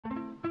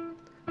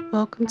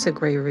Welcome to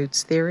Grey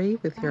Roots Theory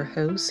with your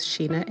hosts,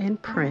 Shina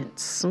and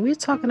Pryns. We're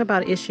talking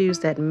about issues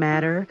that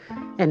matter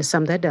and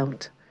some that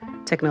don't.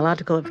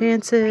 Technological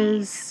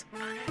advances,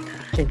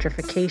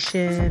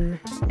 gentrification,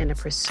 and the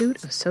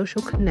pursuit of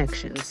social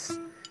connections.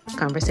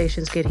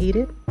 Conversations get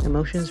heated,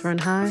 emotions run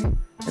high,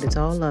 but it's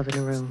all love in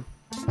the room.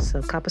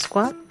 So cop a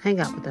squat, hang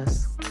out with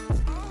us.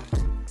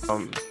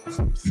 I'm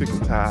sick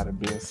and tired of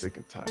being sick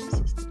and tired,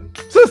 sister.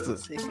 Sister!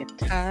 Sick and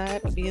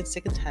tired of being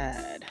sick and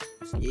tired.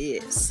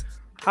 Yes.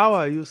 How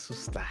are you,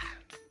 sister?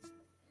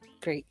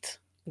 Great.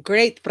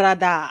 Great,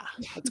 brother.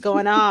 What's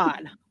going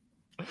on?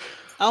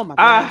 Oh my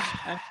gosh.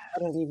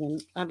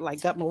 I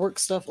got my work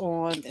stuff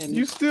on and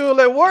You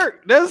still at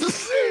work? That's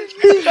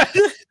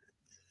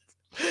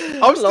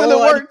I'm still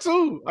at work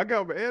too. I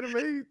got my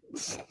anime.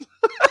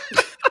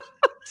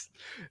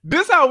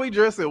 This how we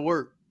dress at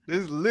work. This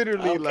is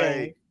literally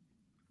like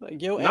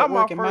your not at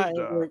work my and my first at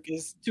job. work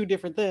is two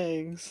different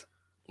things.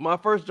 My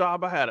first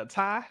job, I had a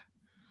tie.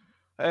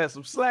 I had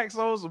some slacks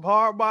on, some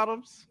hard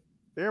bottoms.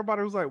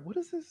 Everybody was like, "What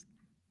is this?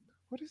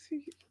 What is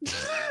he?"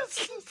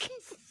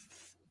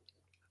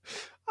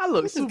 I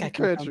look super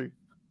country.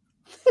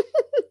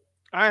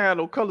 I ain't had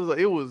no colors.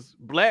 It was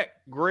black,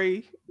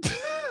 gray,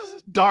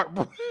 dark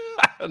blue,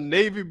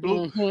 navy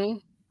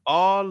blue,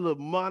 all the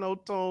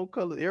monotone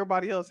colors.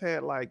 Everybody else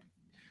had like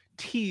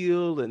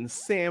teal and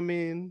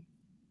salmon.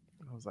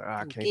 I was like,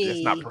 I can't.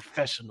 That's not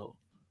professional.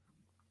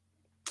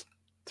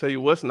 Tell you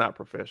what's not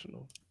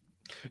professional.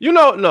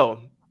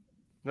 No.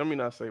 Let me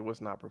not say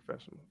what's not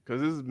professional because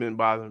this has been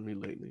bothering me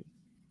lately.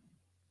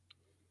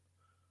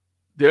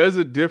 There's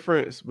a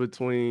difference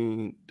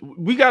between.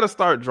 We got to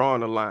start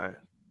drawing a line.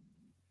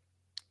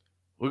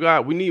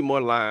 We need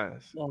more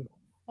lines.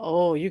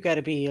 Oh, you got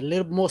to be a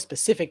little more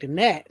specific than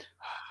that.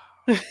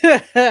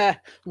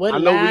 What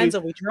lines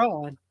are we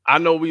drawing? I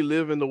know we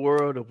live in the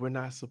world of we're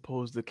not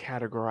supposed to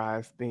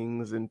categorize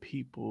things and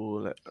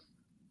people.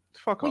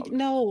 Fuck off.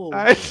 No,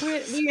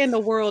 we're in the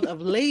world of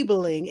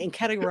labeling and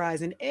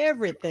categorizing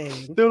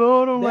everything.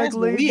 Don't That's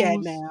like where labels. we at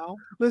now.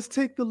 Let's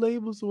take the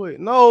labels away.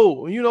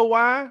 No, you know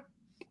why?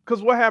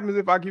 Because what happens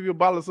if I give you a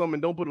bottle of something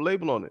and don't put a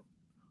label on it?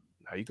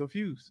 Now you're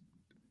confused.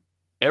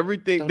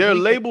 Everything, there are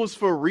labels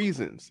for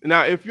reasons.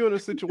 Now, if you're in a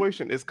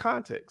situation, it's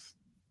context,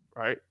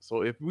 right?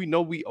 So if we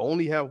know we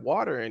only have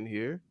water in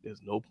here,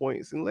 there's no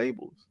points in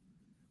labels.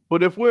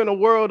 But if we're in a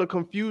world of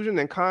confusion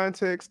and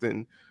context,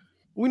 then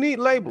we need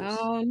labels.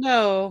 Oh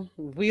no,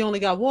 we only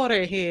got water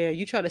in here.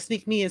 You try to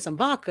sneak me in some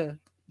vodka.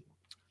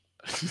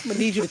 I'm gonna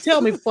need you to tell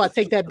me before I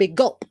take that big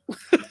gulp.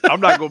 I'm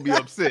not gonna be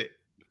upset.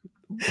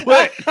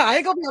 But I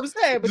ain't gonna be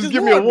upset, but just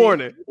give me a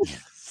warning.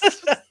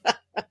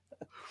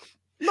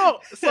 No,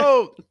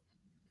 so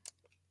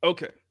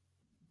okay.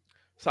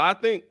 So I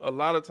think a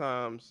lot of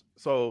times,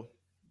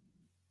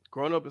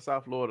 growing up in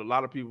South Florida, a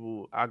lot of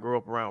people I grew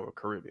up around were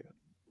Caribbean.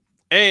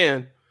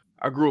 And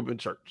I grew up in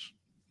church.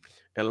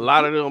 And a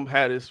lot of them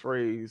had this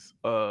phrase,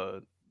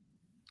 chew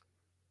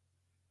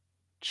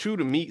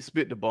the meat,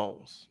 spit the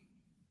bones.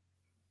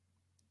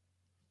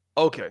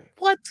 Okay.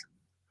 What?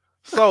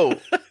 So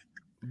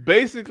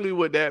basically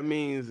what that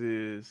means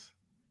is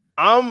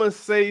I'm going to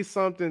say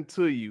something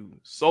to you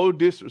so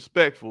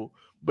disrespectful,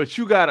 but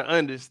you got to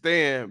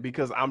understand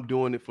because I'm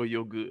doing it for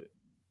your good.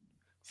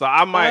 So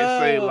I might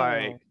say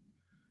like,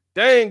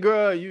 dang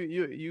girl,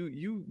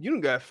 you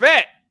done got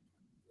fat.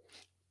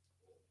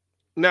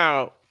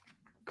 Now,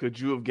 could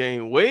you have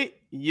gained weight?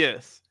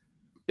 Yes.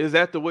 Is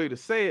that the way to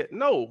say it?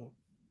 No.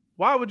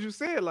 Why would you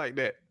say it like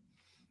that?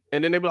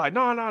 And then they be like,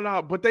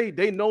 no. But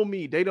they know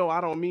me.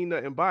 I don't mean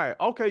nothing by it.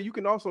 Okay, you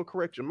can also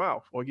correct your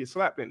mouth or get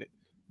slapped in it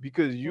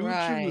because you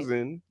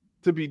choosing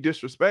to be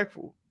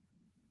disrespectful.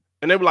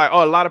 And they be like,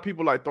 oh, a lot of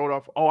people like throw it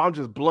off. Oh, I'm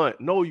just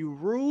blunt. No, you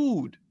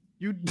rude.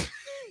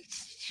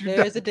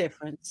 There's a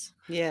difference.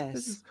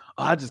 Yes.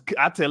 I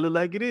tell it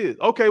like it is.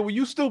 Okay, well,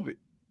 you stupid.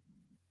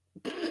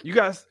 You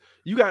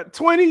got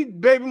 20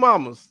 baby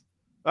mamas.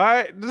 All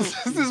right.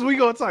 This is we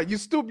gonna talk. You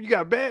stupid. You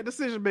got bad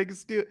decision making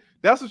skill.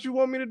 That's what you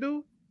want me to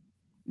do?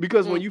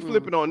 Because when you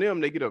flip it on them,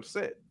 they get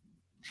upset.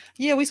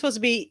 Yeah, we're supposed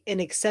to be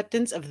in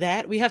acceptance of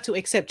that. We have to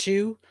accept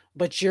you,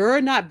 but you're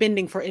not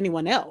bending for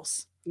anyone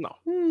else. No,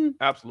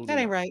 absolutely.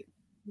 That ain't right.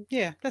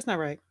 Yeah, that's not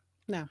right.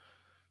 No.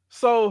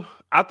 So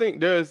I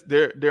think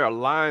there are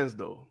lines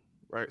though,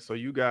 right? So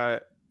you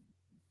got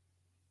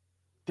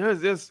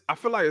there's this. I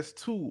feel like it's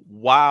two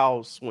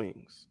wild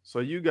swings. So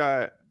you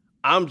got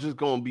I'm just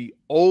gonna be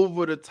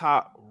over the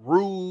top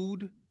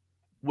rude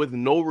with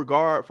no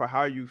regard for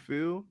how you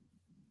feel.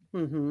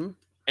 Mm-hmm.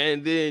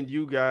 And then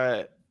you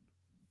got,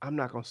 I'm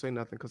not going to say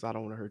nothing because I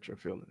don't want to hurt your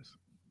feelings.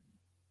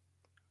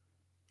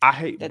 I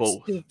hate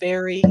both.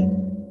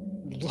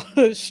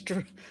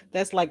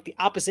 That's like the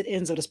opposite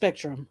ends of the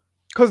spectrum.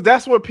 Because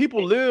that's where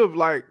people live.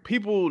 Like,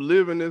 people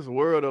live in this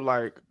world of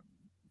like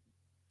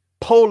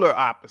polar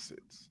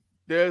opposites.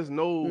 There's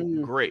no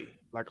gray.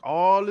 Like,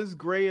 all this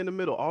gray in the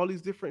middle, all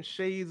these different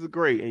shades of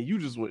gray. And you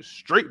just went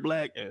straight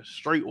black and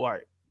straight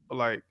white.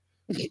 Like,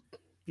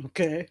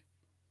 okay.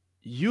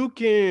 You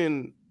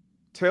can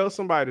tell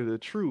somebody the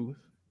truth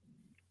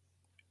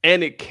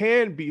And it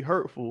can be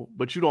hurtful,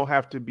 but you don't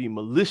have to be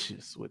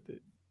malicious with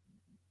it.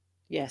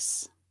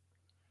 Yes.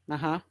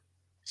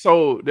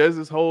 So there's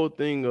this whole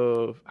thing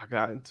of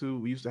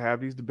we used to have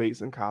these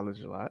debates in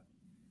college a lot.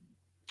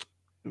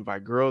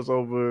 Invite girls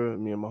over,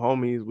 me and my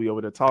homies, we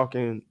over there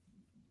talking,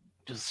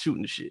 just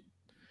shooting the shit.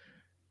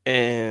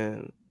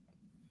 And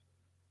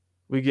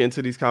we get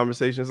into these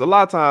conversations. A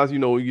lot of times,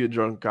 when you get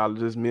drunk in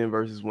college, it's men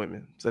versus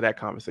women. So that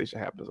conversation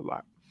happens a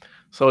lot.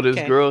 So this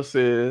girl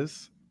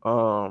says,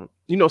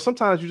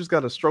 sometimes you just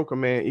got to stroke a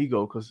man's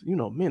ego because,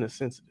 men are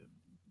sensitive.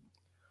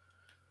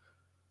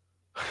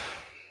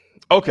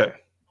 Okay.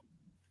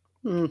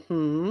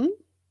 Mm-hmm.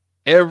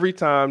 Every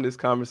time this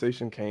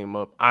conversation came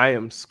up, I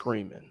am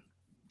screaming.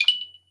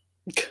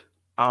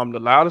 I'm the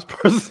loudest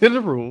person in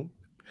the room.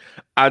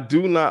 I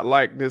do not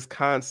like this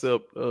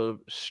concept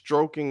of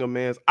stroking a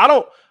man's. I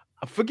don't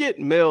forget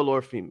male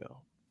or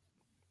female.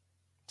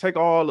 Take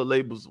all the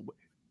labels away.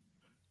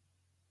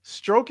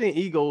 Stroking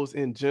egos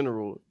in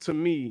general, to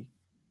me,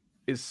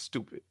 is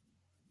stupid.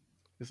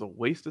 It's a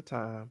waste of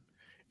time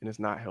and it's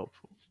not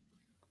helpful.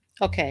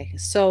 Okay.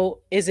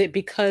 So is it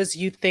because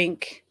you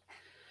think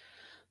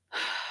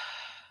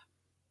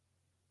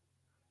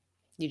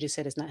you just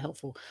said it's not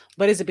helpful,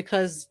 but is it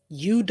because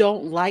you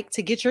don't like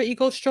to get your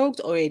ego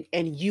stroked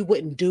and you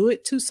wouldn't do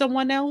it to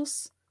someone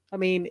else? I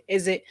mean,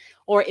 is it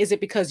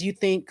because you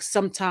think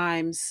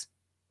sometimes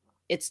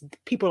it's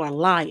people are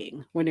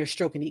lying when they're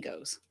stroking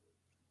egos?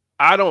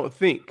 I don't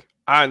think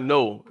I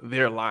know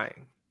they're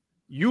lying.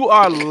 You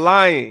are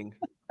lying.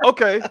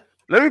 Okay,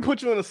 let me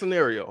put you in a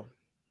scenario.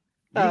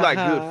 You like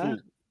good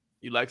food.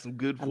 You like some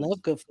good food. I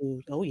love good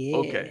food. Oh, yeah.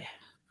 Okay.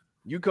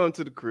 You come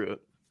to the crib,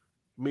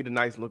 meet a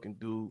nice looking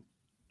dude,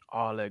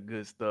 all that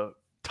good stuff.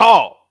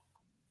 Tall,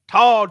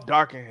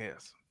 dark, and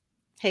handsome.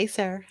 Hey,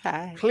 sir.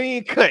 Hi.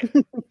 Clean cut.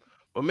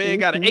 My man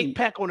got an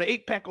 8-pack on the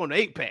 8-pack on the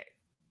 8-pack.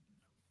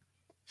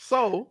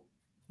 So,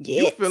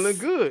 you feeling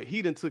good.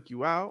 He done took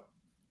you out.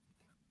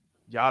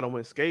 Y'all done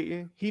went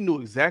skating. He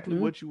knew exactly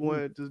what you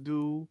wanted to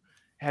do.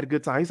 Had a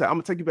good time. He said, I'm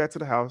going to take you back to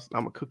the house.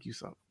 I'm going to cook you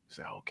something. You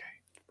said, okay.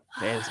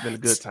 Man, it's been a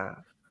good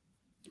time.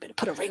 You better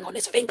put a ring on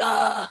his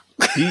finger.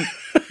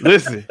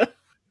 Listen,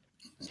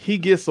 he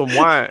gets some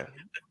wine.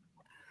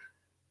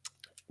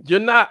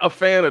 You're not a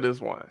fan of this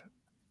wine.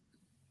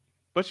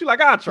 But you're like,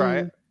 I'll try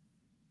it.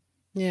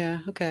 Yeah,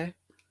 okay.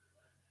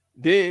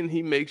 Then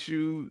he makes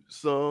you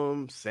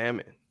some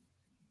salmon.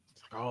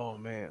 It's like, oh,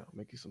 man, I'll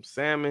make you some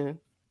salmon.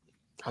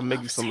 I'll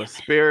make you some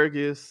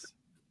asparagus.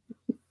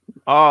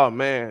 Oh,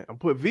 man, I'll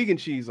put vegan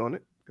cheese on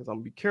it because I'm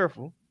going to be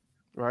careful,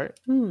 right?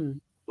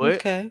 But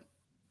okay.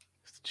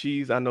 It's the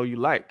cheese I know you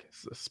like.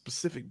 It's a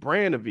specific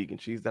brand of vegan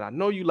cheese that I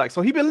know you like.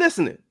 So he been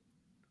listening.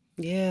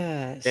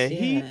 Yes. And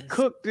he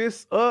cooked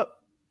this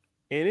up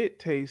and it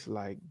tastes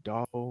like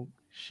dog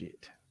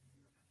shit.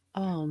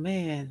 Oh,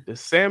 man. The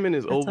salmon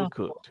is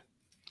overcooked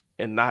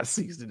and not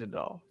seasoned at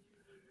all.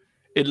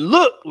 It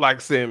looked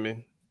like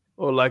salmon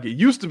or like it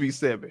used to be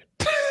salmon,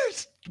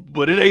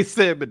 but it ain't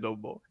salmon no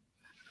more.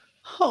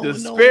 Oh, the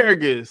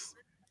asparagus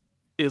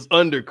is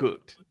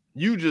undercooked.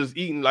 You just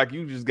eating like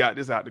you just got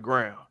this out the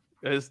ground.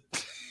 It's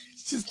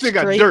just still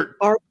got dirt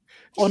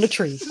on the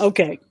tree.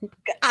 Okay.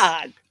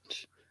 God.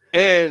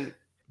 And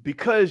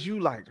because you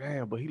like,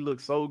 damn, but he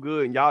looks so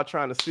good and y'all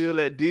trying to seal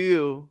that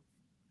deal,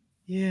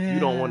 you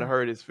don't want to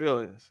hurt his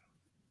feelings.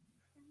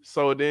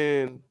 So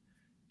then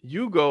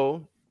you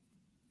go,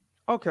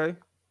 okay,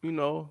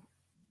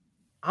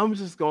 I'm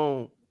just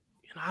going,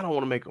 I don't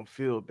want to make him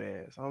feel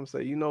bad. So I'm going to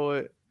say, you know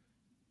what?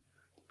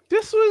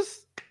 This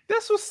was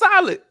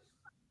solid.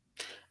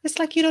 It's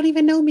like you don't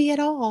even know me at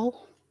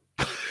all.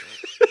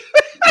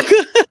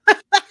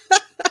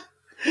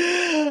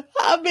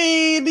 I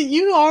mean,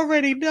 you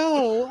already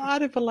know.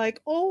 I'd have been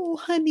like, oh,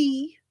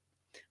 honey,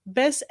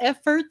 best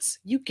efforts,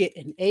 you get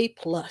an A+.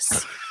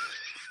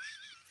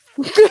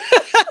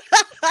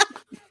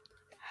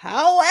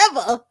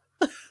 However,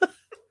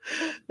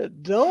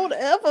 don't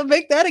ever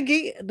make that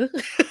again.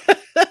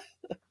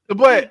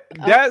 But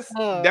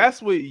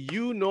that's what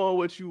you know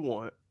what you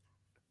want.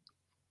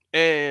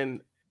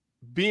 And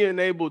being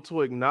able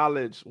to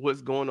acknowledge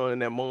what's going on in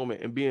that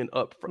moment and being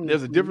upfront.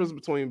 There's a difference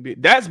between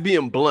that's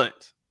being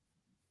blunt.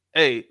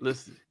 Hey,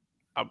 listen,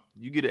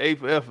 you get an A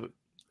for effort,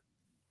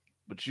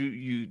 but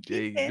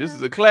this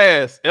is a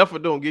class.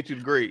 Effort don't get you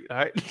the grade, all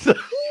right? So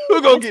we're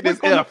gonna get this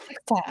F.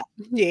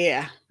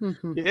 Yeah.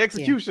 Your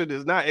execution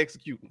is not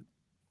executing.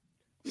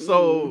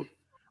 So,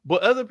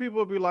 but other people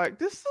will be like,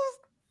 that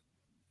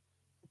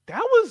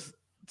was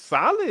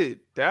solid.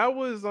 That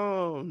was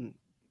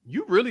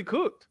you really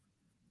cooked.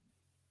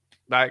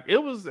 Like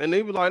it was, and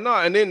they were like, no,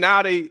 and then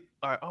now they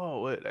like,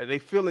 oh, they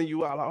feeling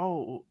you out like,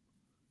 oh,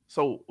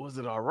 so was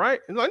it all right?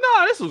 And like,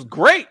 no, this was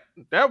great.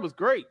 That was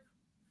great.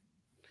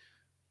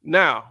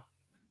 Now,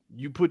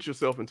 you put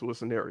yourself into a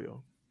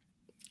scenario.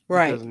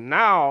 Right. Because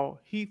now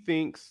he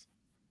thinks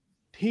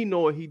he know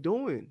what he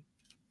doing.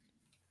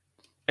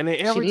 And then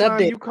every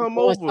time you come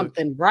over,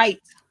 something right.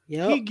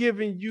 He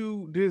giving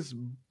you this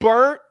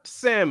burnt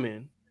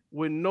salmon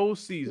with no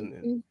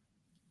seasoning.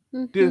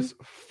 Mhm. this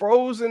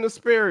frozen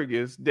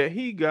asparagus that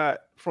he got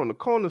from the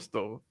corner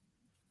store.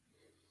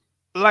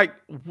 Like,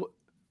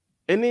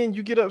 and then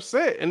you get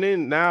upset, and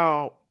then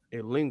now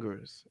it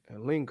lingers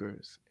and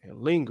lingers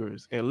and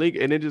lingers and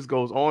lingers, and it just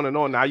goes on and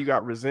on. Now you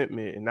got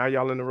resentment, and now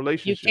y'all in a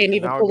You relationship, can't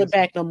and even now it pull it gets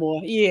back no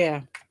more.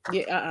 Yeah.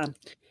 Yeah,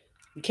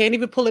 You can't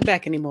even pull it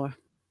back anymore.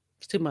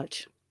 It's too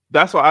much.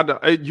 that's why I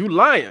don't, you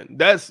lying.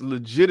 That's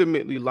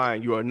legitimately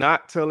lying. You are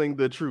not telling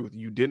the truth.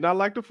 You did not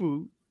like the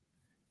food.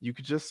 You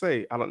could just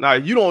say, I don't. Now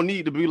you don't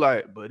need to be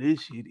like, but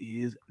this shit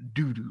is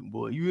doo doo,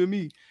 boy. You hear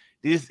me?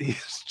 This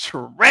is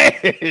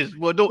trash,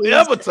 boy. Don't Is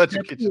ever touch a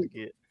the kitchen food.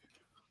 again.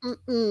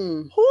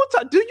 Mm-mm.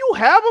 Do you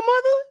have a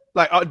mother?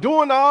 Like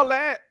doing all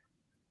that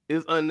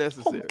is Oh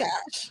unnecessary.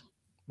 gosh.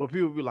 But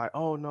people be like,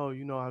 oh no,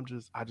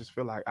 I just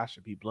feel like I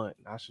should be blunt.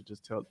 I should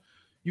just tell.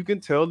 You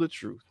can tell the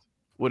truth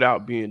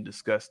without being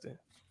disgusting.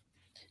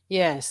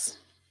 Yes.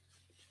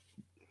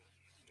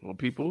 When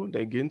people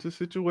they get into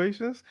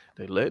situations,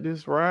 they let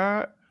this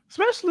ride.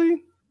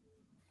 Especially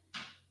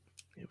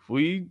if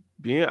we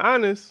being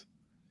honest,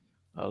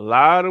 a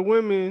lot of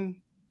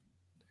women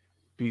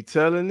be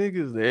telling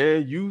niggas,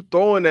 man, you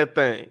throwing that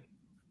thing.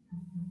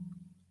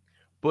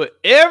 But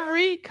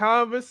every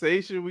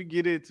conversation we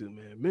get into,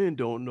 man, men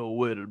don't know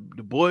where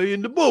the boy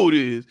in the boat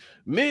is.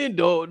 Men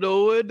don't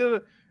know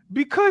where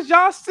because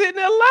y'all sitting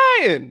there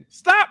lying.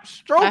 Stop I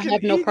stroking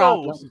have no egos.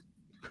 problem.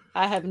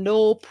 I have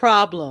no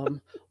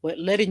problem with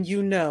letting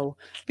you know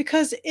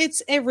because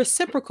it's a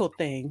reciprocal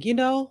thing.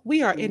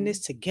 We are in this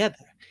Mhm, together.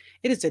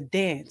 It is a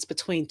dance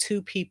between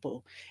two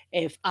people.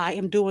 If I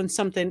am doing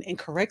something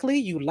incorrectly,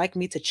 you like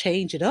me to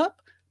change it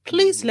up,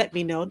 please mhm. let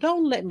me know.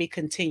 Don't let me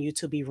continue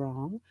to be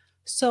wrong.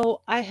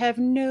 So I have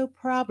no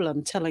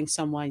problem telling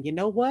someone, you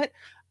know what?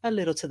 A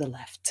little to the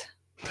left.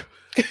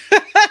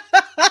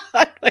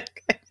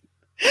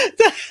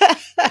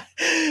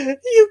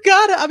 You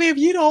gotta, I mean, if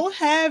you don't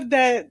have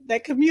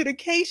that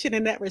communication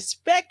and that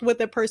respect with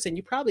the person,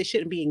 you probably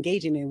shouldn't be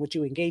engaging in what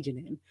you're engaging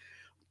in.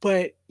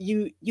 But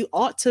you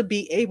ought to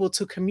be able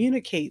to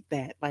communicate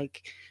that.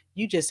 Like,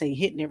 you just ain't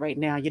hitting it right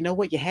now. You know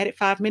what? You had it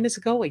 5 minutes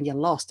ago and you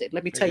lost it.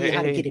 Let me Hey, tell hey, you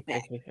how to get hey, it hey,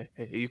 back. hey, hey,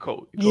 hey, you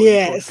cold, you cold, you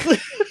cold.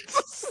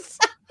 Yes.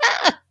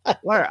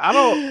 Like I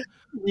don't.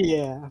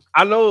 Yeah.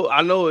 I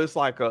know it's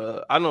like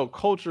I know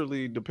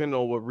culturally, depending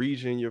on what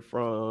region you're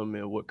from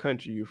and what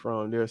country you're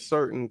from, there's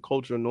certain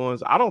cultural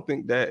norms. I don't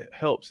think that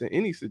helps in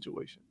any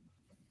situation.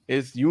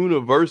 It's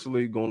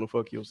universally going to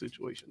fuck your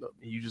situation up,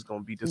 and you're just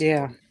gonna be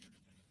Yeah. disappointed.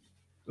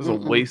 It's a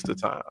Mm-mm. waste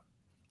of time.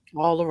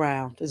 All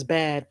around. It's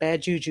bad.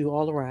 Bad juju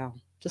all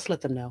around. Just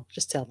let them know.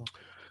 Just tell them.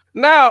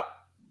 Now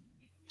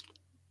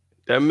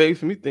that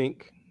makes me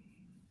think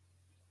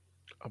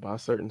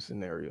about certain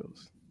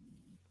scenarios.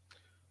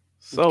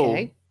 So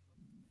Okay.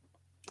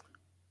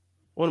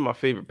 one of my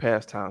favorite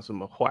pastimes with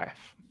my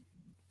wife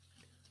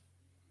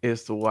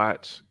is to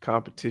watch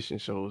competition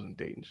shows and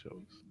dating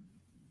shows.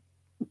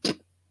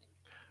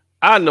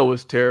 I know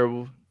it's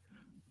terrible.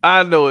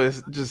 I know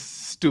it's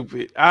just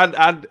stupid.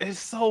 It's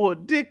so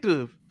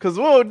addictive because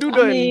we don't do I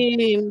nothing.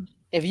 mean,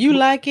 if you But,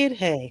 like it,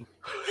 hey.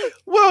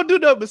 we don't do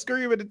nothing but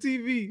scream at the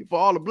TV for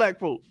all the black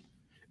folk.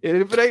 And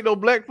if it ain't no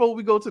black folk,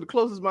 we go to the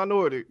closest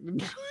minority.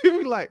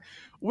 we like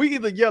we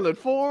either yelling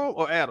for them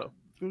or at them.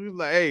 We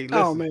like, hey,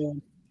 Oh listen.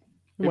 man.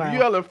 If you Wow.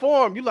 yelling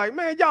for him, you like,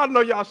 man, y'all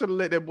know y'all should have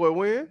let that boy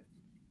win.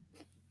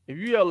 If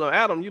you yelling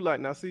at him, you like,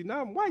 now see,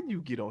 now why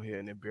you get on here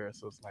and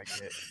embarrass us like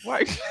that?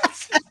 Why?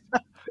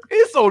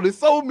 It's only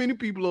so many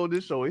people on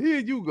this show. Here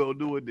you go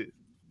doing this.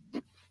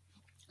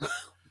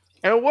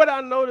 And what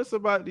I notice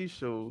about these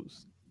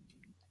shows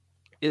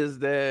is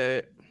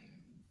that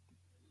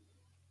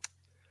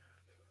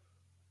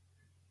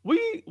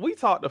we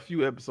talked a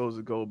few episodes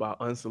ago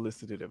about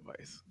unsolicited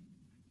advice.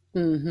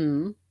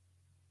 Mm-hmm.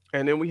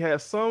 And then we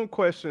had some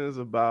questions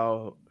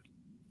about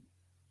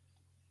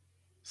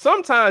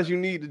sometimes you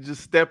need to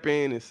just step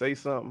in and say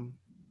something.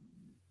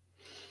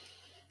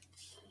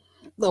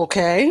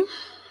 Okay.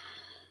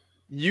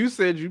 You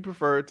said you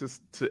prefer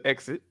to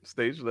exit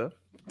stage left.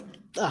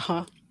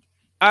 Uh-huh.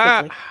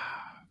 I Quickly.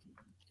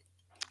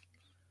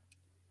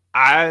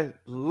 I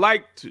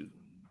like to,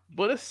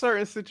 but in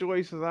certain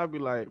situations I'd be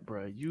like,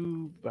 bro,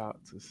 you about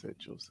to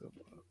set yourself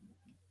up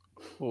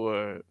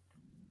for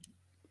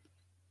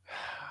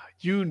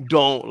you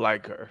don't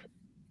like her.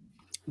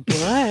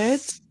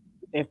 But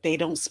if they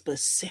don't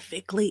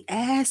specifically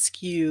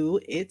ask you,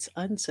 it's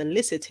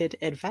unsolicited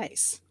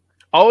advice.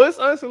 Oh, it's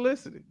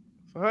unsolicited.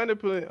 It's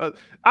 100%.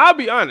 I'll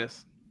be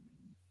honest.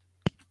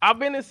 I've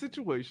been in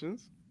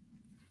situations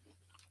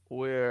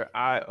where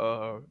I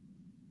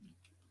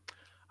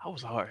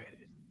was hard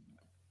headed.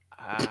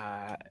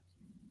 I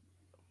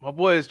My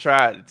boys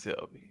tried to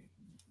tell me.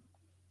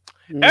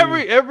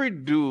 Mm. Every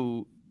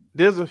dude,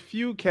 there's a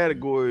few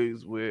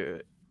categories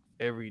where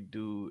every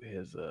dude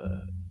has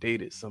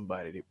dated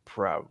somebody they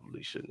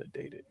probably shouldn't have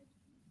dated.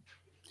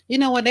 You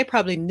know what? They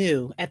probably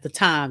knew at the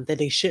time that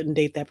they shouldn't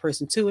date that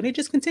person too, and they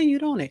just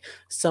continued on it.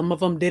 Some of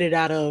them did it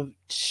out of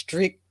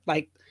strict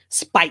like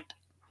spite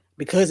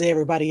because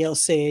everybody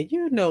else said,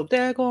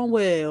 daggone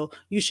well,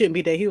 you shouldn't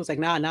be there. He was like,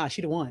 nah,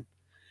 she the one.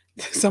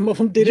 Some of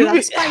them did it You out of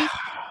be spite,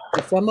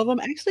 and some of them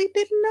actually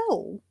didn't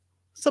know.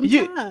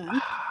 you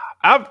Sometimes.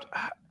 I've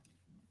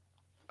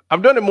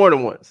I've done it more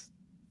than once.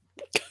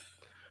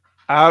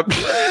 I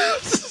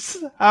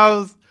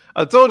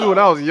I told you when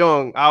I Oh, was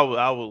young, I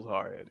was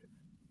hard headed.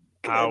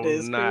 I was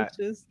goodness not.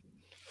 gracious.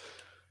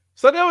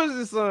 So there was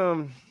this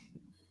one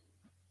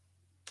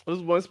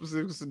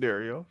specific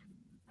scenario.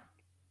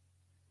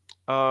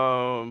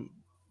 Um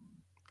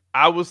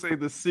I would say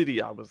the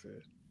city I was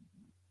in.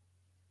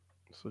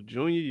 So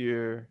junior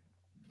year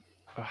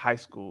of high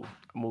school,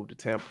 I moved to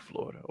Tampa,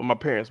 Florida. Well, my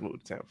parents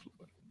moved to Tampa,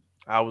 Florida.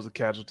 I was a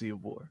casualty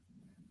of war.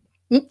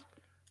 Mm,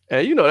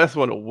 And you know that's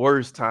one of the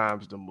worst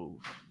times to move.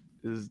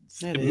 Is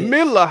it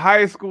middle is. of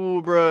high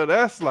school, bro.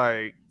 That's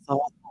like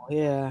Oh,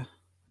 yeah.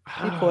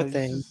 You poor it's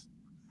thing. just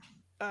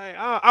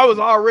I was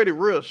already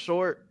real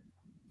short.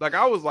 Like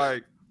I was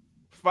like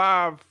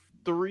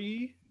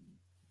 5'3"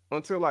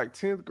 until like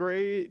 10th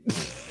grade.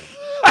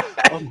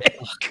 Oh my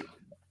God.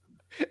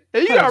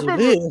 And you How did gotta you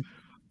remember, live?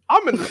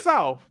 I'm in the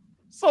South.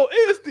 So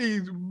it's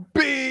these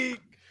big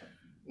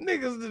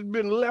niggas that's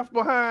been left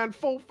behind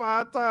 4,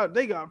 5 times.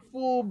 They got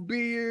full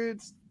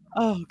beards.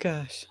 Oh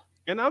gosh.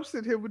 And I'm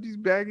sitting here with these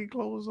baggy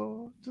clothes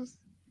on. Just,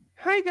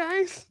 hey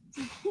guys.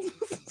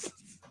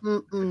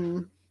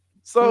 Mm-mm.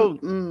 So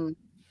Mm-mm.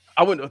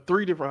 I went to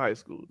 3 different high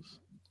schools.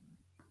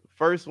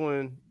 First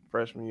one,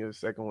 freshman year,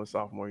 second one,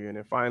 sophomore year, and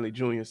then finally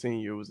junior, senior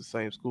year was the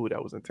same school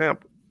that was in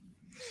Tampa.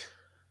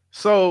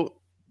 So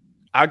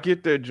I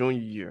get there junior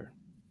year.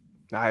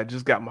 I had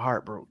just got my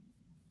heart broke.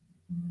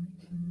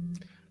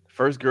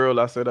 First girl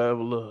I said I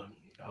ever loved.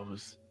 I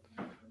was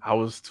I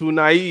was too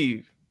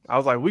naive. I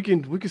was like, we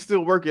can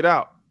still work it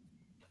out.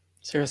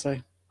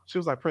 Seriously. She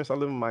was like, Prince, I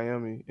live in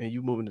Miami and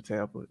you moving to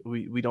Tampa.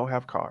 We don't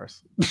have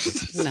cars.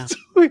 No.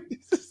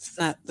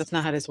 That's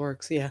not how this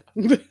works. Yeah.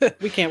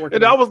 We can't work it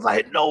And I out. was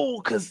like,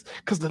 no, cause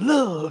the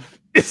love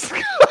is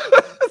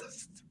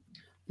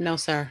No,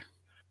 sir.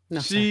 No,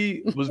 sir.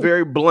 she was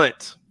very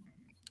blunt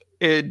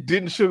and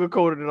didn't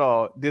sugarcoat it at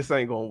all. This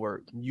ain't gonna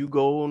work. You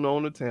go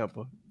on to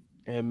Tampa.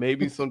 And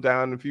maybe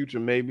sometime in the future,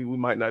 maybe we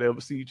might not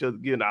ever see each other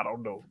again. I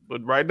don't know.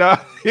 But right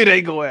now, it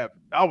ain't gonna happen.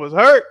 I was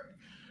hurt.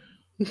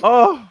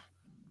 Oh,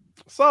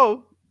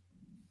 so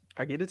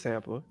I get to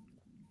Tampa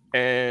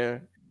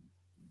and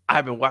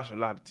I've been watching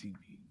a lot of TV.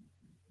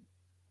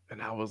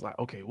 And I was like,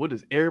 okay, what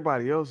does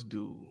everybody else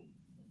do?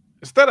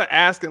 Instead of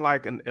asking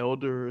like an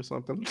elder or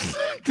something,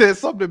 that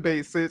something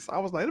made sense. I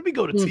was like, let me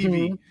go to Hmm.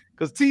 TV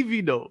because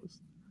TV knows.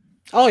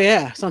 Oh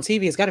yeah. It's on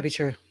TV. It's got to be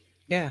true.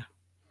 Yeah.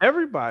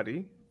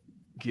 Everybody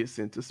gets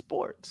into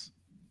sports.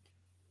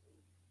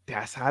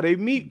 That's how they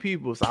meet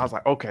people. So I was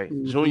like, okay,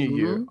 junior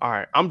year, Hmm. all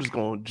right, I'm just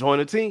going to join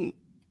a team.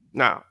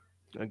 Now,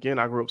 again,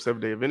 I grew up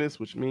 7-day Adventist,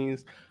 which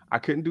means I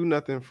couldn't do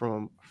nothing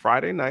from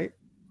Friday night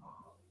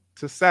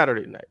to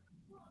Saturday night.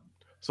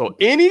 So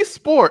any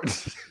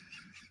sports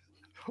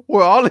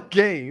where all the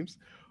games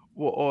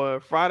were on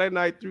Friday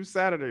night through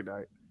Saturday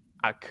night,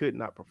 I could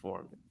not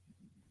perform it.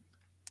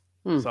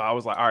 Hmm. So I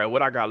was like, all right,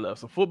 what I got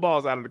left? So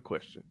football's out of the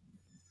question.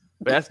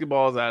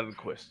 Basketball's out of the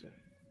question.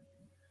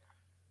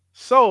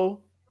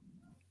 So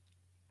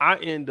I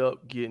end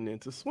up getting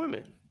into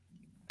swimming.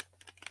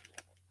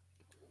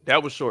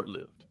 That was short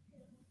lived.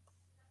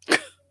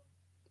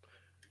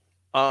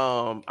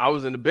 I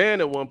was in the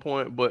band at one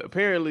point, but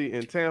apparently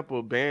in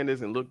Tampa, band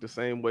doesn't look the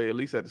same way, at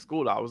least at the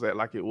school I was at,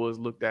 like it was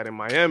looked at in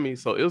Miami.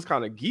 So it was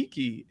kind of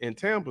geeky in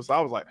Tampa. So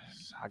I was like,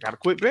 I gotta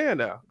quit band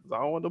now because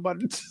I don't want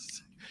nobody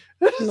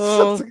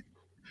No,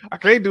 I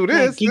can't do not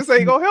this. This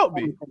ain't geeky. gonna help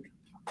me.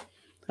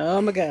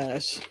 Oh my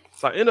gosh.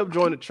 So I end up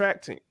joining the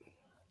track team.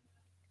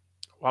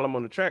 While I'm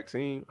on the track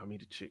team, I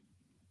meet a chick.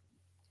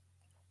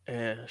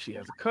 And she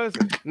has a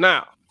cousin.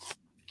 Now,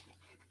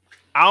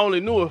 I only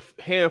knew a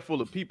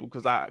handful of people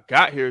because I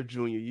got here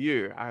junior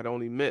year. I had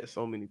only met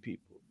so many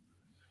people.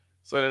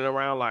 So then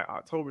around like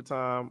October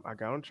time, I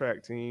got on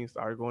track team,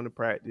 started going to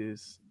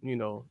practice. You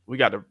know, we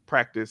got to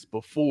practice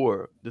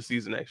before the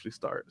season actually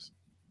starts.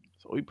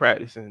 So we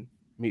practice and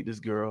meet this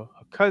girl.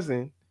 Her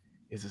cousin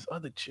is this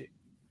other chick.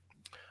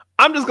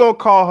 I'm just gonna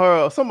call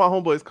her. Some of my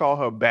homeboys call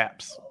her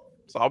Baps.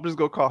 So I'm just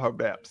gonna call her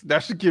Baps.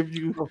 That should give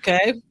you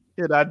Okay.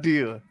 an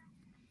idea.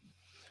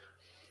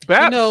 It's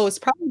Baps.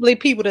 probably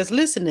people that's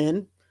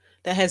listening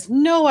that has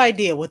no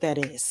idea what that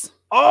is.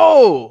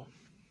 Oh,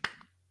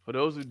 for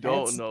those who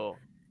don't That's know,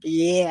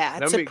 Yeah,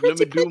 let it's a me let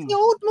me pretty do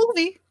old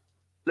movie.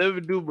 let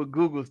me do my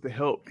Googles to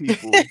help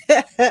people.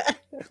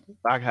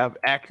 I have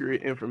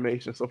accurate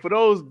information. So for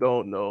those who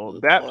don't know,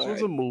 Baps was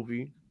Lord. a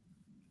movie.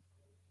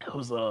 It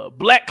was a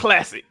black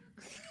classic.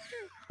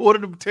 One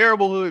of them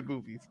terrible hood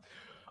movies.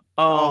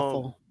 Um,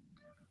 Awful.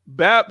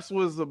 Baps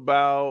was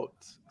about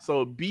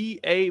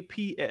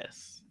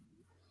BAPS.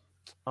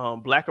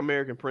 Black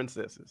American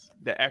Princesses.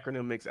 The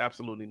acronym makes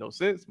absolutely no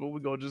sense, but we're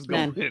gonna just go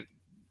Man. with it.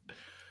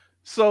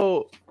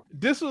 So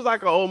this was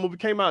like an old movie,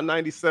 came out in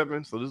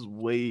 97. So this is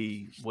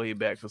way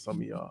back for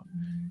some of y'all.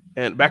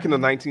 And back in the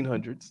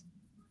 1900s.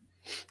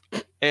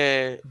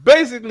 And A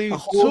basically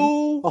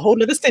whole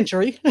nother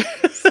century.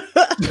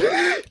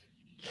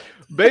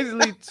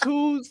 Basically,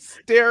 two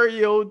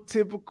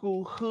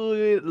stereotypical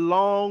hood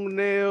long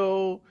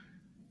nail.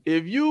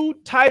 If you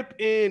type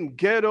in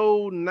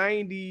ghetto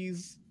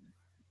 90s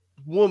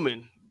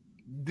woman,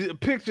 the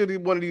picture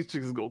of one of these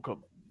chicks is gonna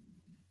come.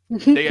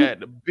 They had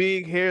the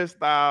big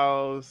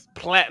hairstyles,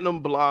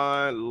 platinum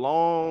blonde,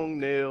 long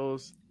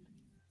nails,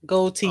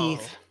 Gold uh,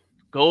 teeth.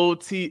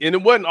 gold teeth, and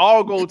it wasn't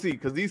all gold teeth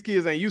because these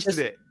kids ain't used to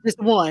Just that. just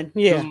one.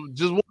 Yeah.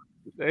 Just one.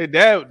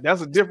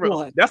 That's a Just different.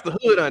 one. That's the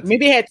hood auntie.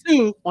 Maybe it had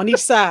two on each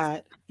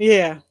side.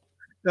 Yeah.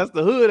 That's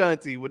the hood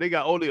auntie where they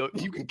got only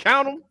you can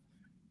count them.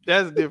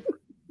 That's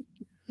different.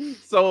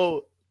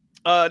 So,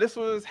 this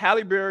was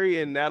Halle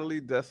Berry and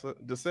Natalie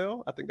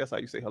Desselle. I think that's how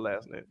you say her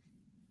last name.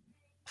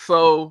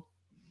 So,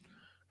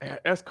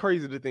 that's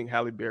crazy to think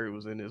Halle Berry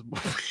was in this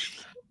movie.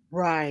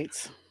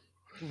 Right.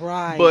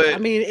 Right. I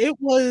But mean, it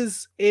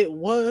was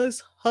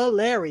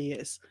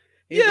hilarious.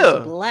 It was yeah,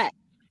 black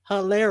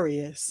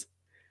hilarious.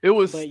 it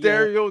was But yeah,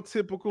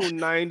 stereotypical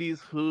 90s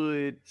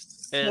hood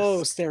so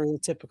esque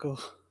stereotypical.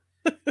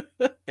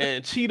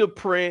 and cheetah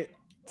print,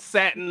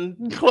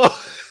 satin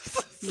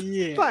clothes.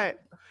 Yeah. Like,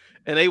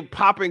 and they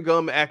popping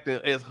gum acting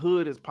as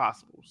hood as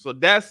possible. So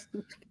that's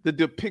the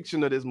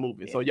depiction of this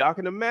movie. So y'all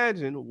can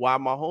imagine why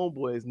my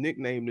homeboys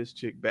nicknamed this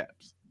chick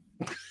Babs.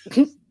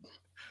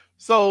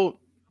 So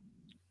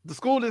the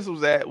school this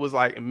was at was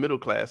like in middle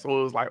class.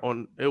 So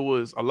it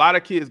was a lot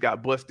of kids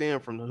got bussed in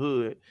from the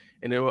hood,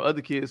 and there were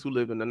other kids who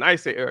lived in the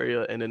nicer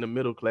area, and then the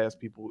middle class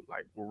people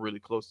like were really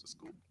close to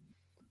school.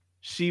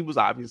 She was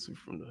obviously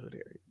from the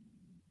hood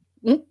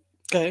area.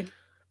 Okay.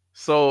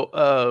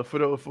 So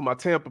for my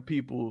Tampa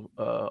people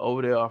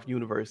over there off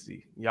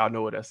University, y'all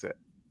know where that's at.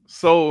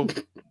 So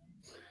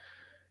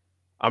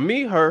I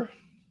meet her.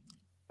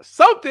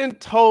 Something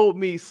told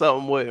me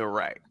something wasn't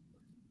right.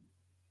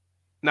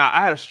 Now,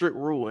 I had a strict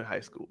rule in high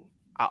school.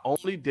 I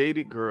only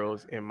dated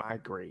girls in my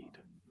grade.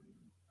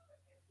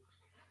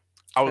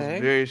 I was Okay.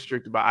 very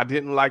strict about it. I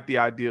didn't like the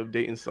idea of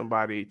dating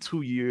somebody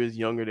 2 years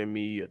younger than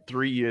me or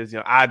 3 years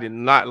young. I did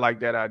not like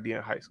that idea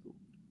in high school.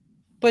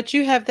 But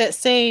you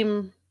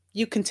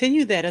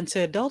continue that into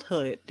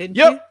adulthood, didn't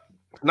Yep. you?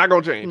 It's not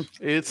going to change.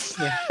 It's,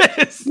 Yeah.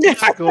 it's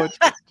not going to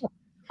change.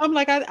 I'm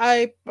like,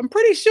 I'm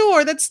pretty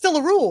sure that's still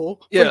a rule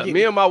for Yeah, you.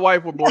 me and my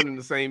wife were born in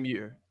the same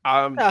year.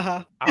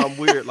 Uh-huh. I'm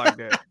weird like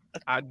that.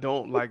 I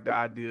don't like the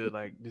idea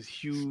like this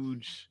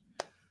huge.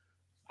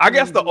 I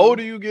guess the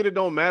older you get, it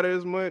don't matter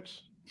as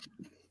much.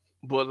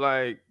 But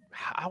like,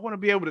 I want to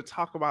be able to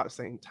talk about the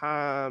same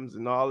times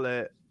and all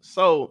that.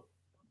 So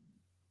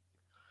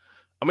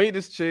I meet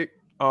this chick.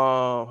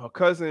 Her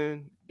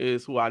cousin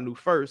is who I knew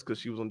first because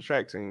she was on the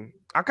track team.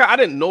 I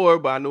didn't know her,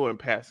 but I knew her in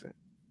passing.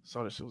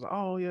 So she was like,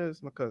 "Oh yeah,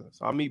 it's my cousin."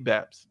 So I meet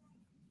Babs.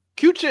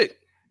 Cute chick.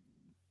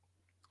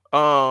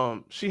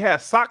 She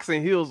had socks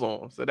and heels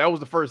on, so that was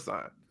the first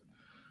sign.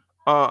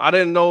 I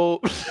didn't know.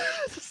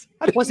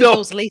 Was it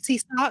those lacy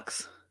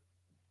socks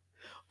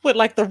with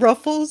like the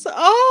ruffles?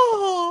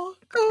 Oh,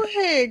 go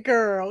ahead,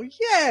 girl.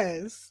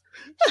 Yes.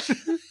 She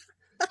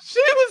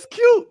was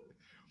cute,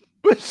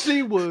 but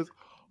she was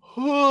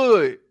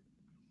hood.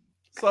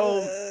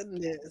 So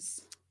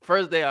Goodness.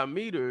 first day I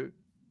meet her,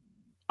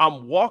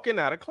 I'm walking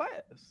out of class.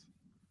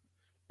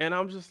 And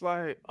I'm just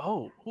like,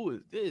 oh, who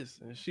is this?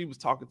 And she was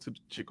talking to the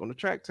chick on the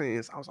track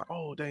team. So I was like,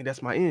 oh, dang,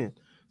 that's my end.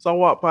 So I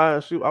walked by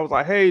and I was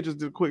like, hey, just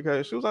did a quick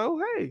hey. She was like,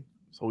 oh, hey.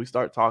 So we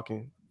start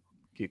talking,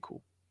 get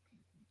cool.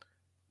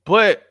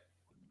 But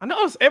I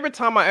noticed every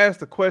time I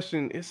asked a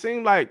question, it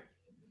seemed like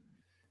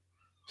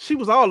she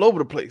was all over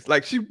the place.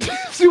 Like she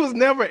she was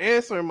never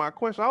answering my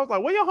question. I was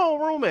like, where your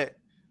homeroom at?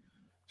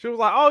 She was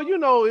like,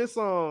 oh, it's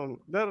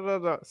da da da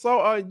da.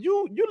 So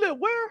you live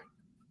where?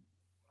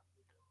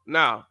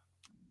 Now,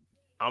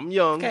 I'm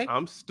young. Okay.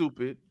 I'm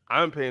stupid.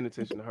 I'm paying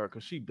attention to her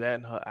because she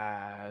batting her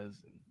eyes.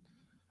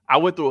 I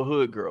went through a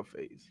hood girl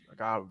phase.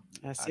 Like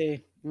I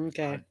see.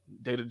 Okay. I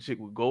dated a chick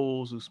with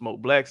goals who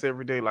smoked blacks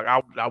every day. Like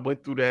I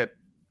went through that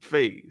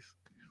phase.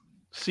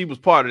 She was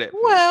part of that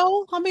phase.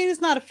 Well, I mean,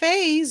 it's not a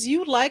phase.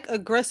 You like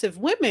aggressive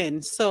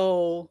women,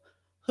 so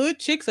hood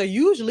chicks are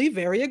usually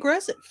very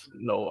aggressive.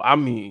 No, I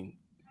mean,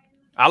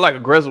 I like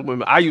aggressive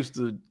women.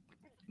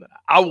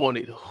 I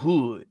wanted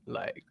hood,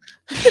 like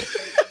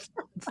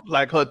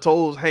like her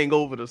toes hang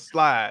over the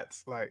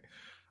slides. Like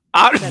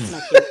That's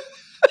not cute.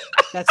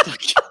 That's not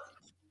cute.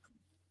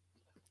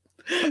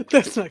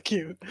 That's not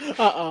cute.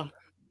 Her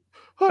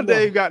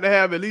name got to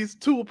have at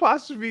least 2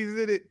 apostrophes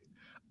in it.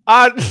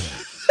 I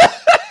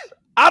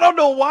don't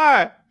know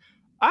why.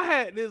 I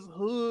had this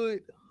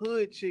hood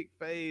chick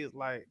phase.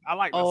 Like I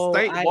like the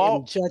stank I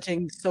walk. am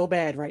judging so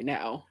bad right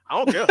now. I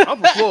don't care.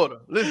 I'm from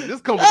Florida. Listen,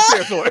 this comes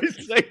with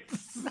territory.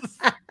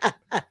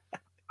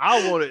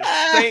 I wanted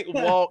stank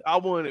walk. I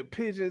wanted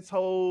pigeon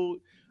toed.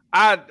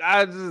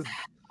 I just,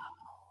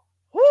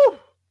 whew,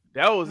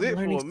 that was it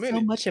for a minute.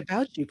 So much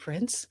about you,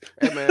 Pryns.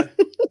 Hey man,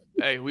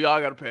 hey, we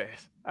all got to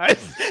pass.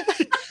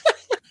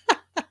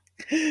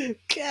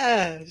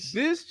 Gosh,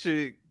 this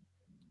chick,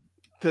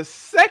 the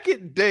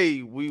second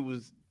day we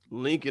was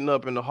linking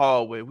up in the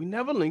hallway. We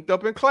never linked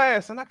up in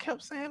class. And I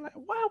kept saying, like,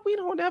 why we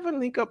don't ever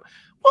link up?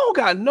 We don't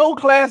got no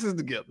classes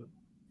together.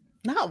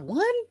 Not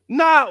one?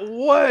 Not Oh,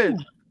 one.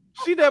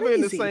 how She never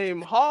in the crazy.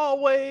 same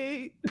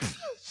hallway.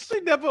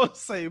 She never on the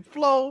same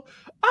flow.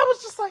 I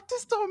was just like,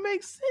 this don't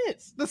make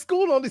sense. The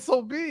school only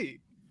so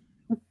big.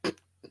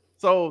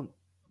 So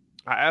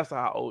I asked her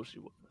how old she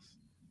was.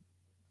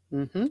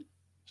 Mm-hmm.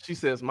 She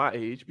says my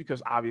age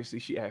because obviously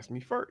she asked me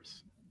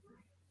first.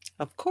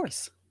 Of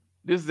course.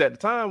 This is at the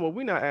time where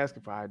we're not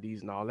asking for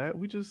IDs and all that.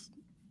 We just,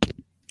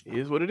 it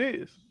is what it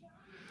is.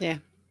 Yeah.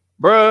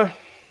 Bruh,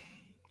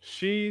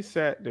 she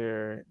sat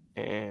there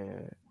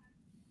and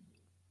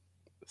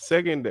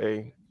second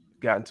day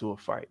got into a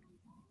fight.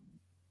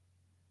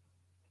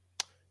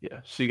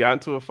 Yeah, she got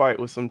into a fight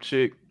with some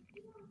chick.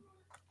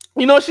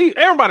 You know,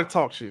 everybody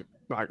talk shit.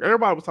 Like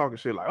everybody was talking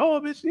shit, like, oh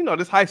bitch, you know,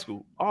 this high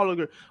school. All the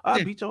girls, I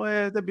Yeah. beat your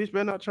ass, that bitch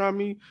better not try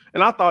me.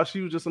 And I thought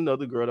she was just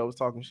another girl that was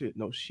talking shit.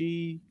 No,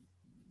 she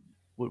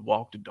would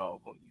walk the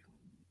dog on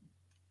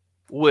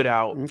you.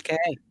 Without Okay.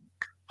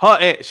 her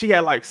aunt, she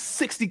had like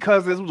 60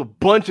 cousins. It was a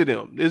bunch of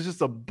them. There's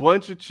just a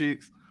bunch of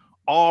chicks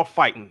all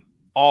fighting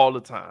all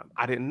the time.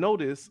 I didn't know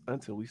this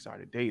until we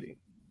started dating.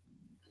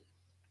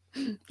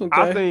 I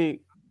Okay.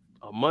 think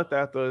a month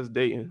after us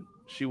dating,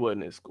 she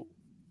wasn't at school.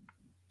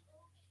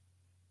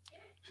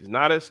 She's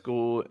not at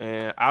school,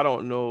 and I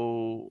don't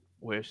know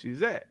where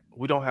she's at.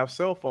 We don't have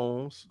cell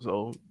phones,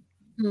 so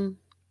Mm.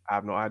 I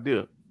have no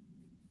idea.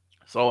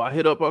 So I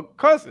hit up her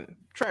cousin,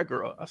 track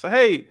girl. I said,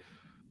 hey,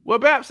 where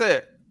Baps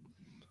at?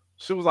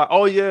 She was like,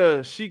 oh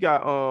yeah, she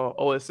got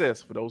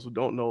OSS. For those who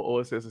don't know,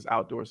 OSS is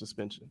outdoor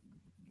suspension.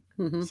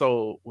 Mm-hmm.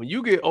 So when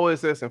you get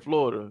OSS in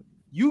Florida,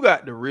 you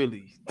got to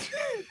really,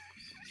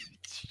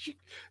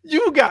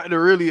 you got to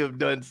really have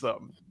done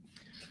something.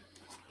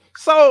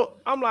 So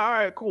I'm like, all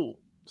right, cool.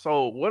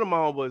 So one of my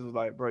homeboys was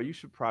like, bro, you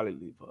should probably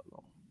leave her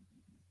alone.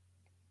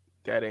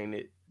 That ain't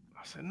it.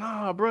 I said,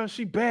 nah, bro,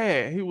 she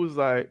bad. He was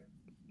like,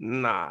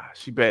 nah,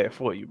 she bad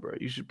for you, bro.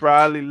 You should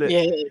probably let.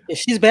 Yeah,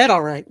 she's bad,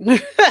 all right.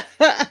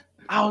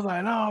 I was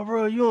like, no,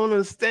 bro, you don't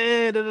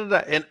understand. Da, da, da.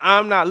 And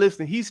I'm not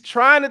listening. He's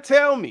trying to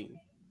tell me.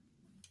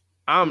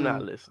 I'm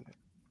not Mm. listening.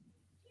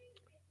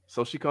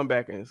 So she come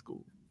back in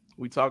school.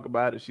 We talk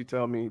about it. She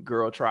tell me,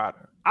 girl tried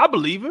her. I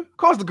believe her. Of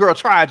course the girl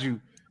tried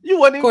you. You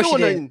wasn't Of even course you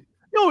doing did. nothing.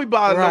 You don't be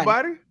bothering Right.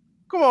 nobody.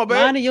 Come on, babe.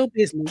 Minding your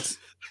business.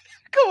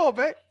 Come on,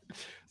 babe.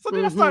 So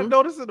then I started Mm-hmm.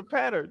 noticing the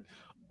pattern.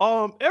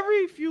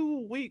 Every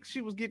few weeks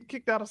she was getting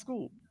kicked out of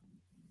school.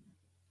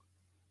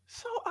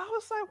 So I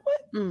was like,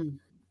 what? Mm.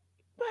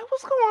 Man,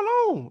 what's going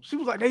on? She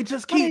was like, they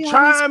just Why keep they always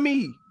trying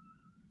me.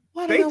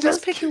 why they They always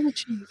just picking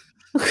with you?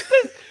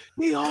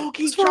 they all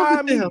keep What's wrong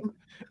with trying them? me.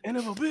 And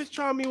if a bitch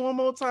try me one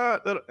more time,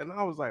 and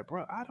I was like,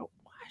 bro, I don't.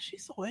 Why is she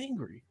so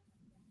angry?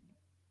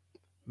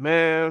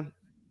 Man,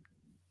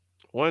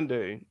 one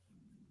day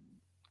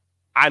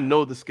I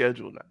know the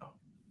schedule now.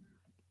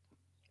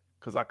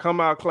 Cause I come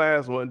out of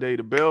class one day,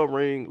 the bell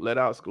ring, let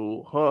out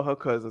school. Her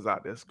cousins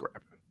out there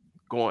scrapping,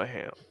 going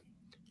ham.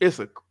 It's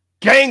a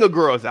gang of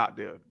girls out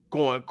there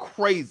going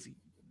crazy.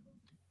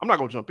 I'm not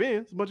gonna jump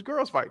in. It's a bunch of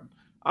girls fighting.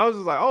 I was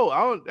just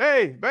like,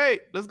 hey, babe,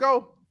 let's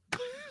go.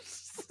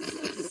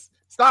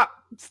 Stop.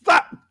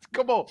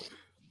 Come on.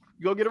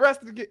 You gonna get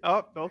arrested again?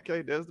 Oh,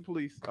 okay. There's the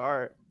police. All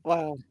right.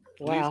 Wow.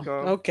 Police Wow.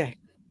 come. Okay.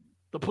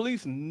 The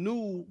police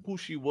knew who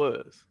she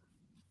was.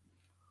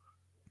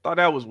 Thought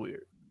that was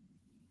weird.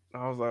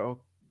 I was like, oh,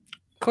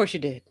 Of course you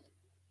did.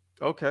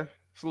 okay.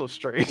 It's a little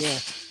strange. Yeah.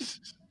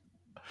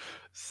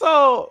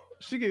 So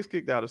she gets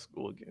kicked out of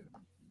school again.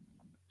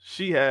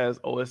 She has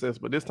OSS,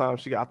 but this time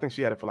I think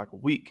she had it for like a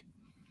week.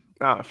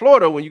 Now in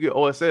Florida, when you get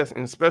OSS,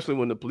 and especially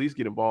when the police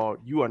get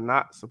involved, you are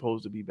not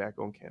supposed to be back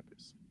on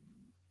campus.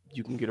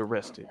 You can get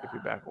arrested if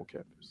you're back on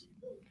campus.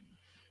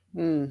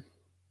 Mm.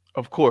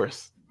 Of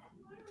course,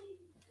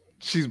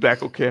 she's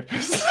back on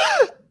campus.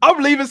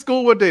 I'm leaving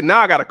school one day. Now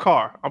I got a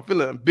car. I'm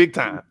feeling big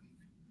time.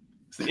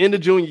 It's the end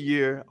of junior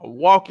year. I'm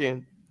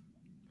walking.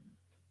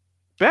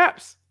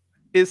 Baps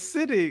is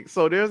sitting.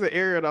 So there's an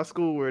area at our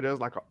school where there's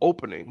like an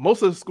opening.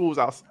 Most of the schools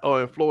out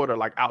in Florida are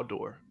like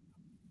outdoor.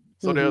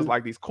 So there's Mm-hmm.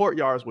 like these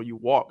courtyards where you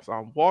walk. So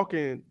I'm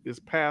walking this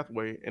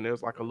pathway and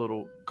there's like a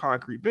little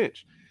concrete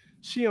bench.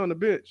 She on the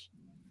bench.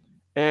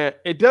 And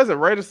it doesn't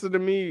register to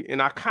me.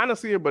 And I kind of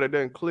see it, but it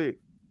doesn't click.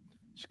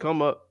 She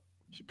come up.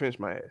 She pinched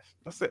my ass.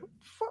 I said,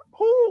 fuck,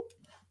 who?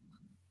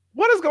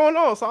 What is going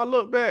on? So I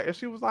looked back and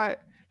she was like,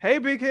 hey,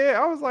 big head.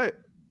 I was like,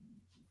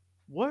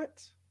 what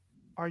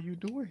are you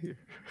doing here?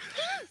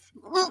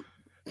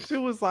 She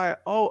was like,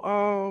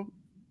 oh,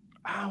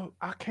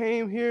 I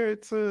came here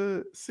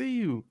to see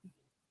you.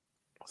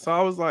 So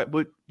I was like,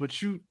 but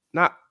you're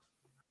not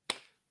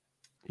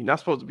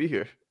supposed to be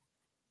here.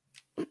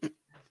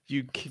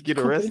 You get Gonna get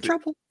in arrested.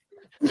 trouble.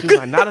 She was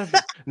like,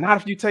 not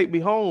if you take me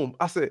home.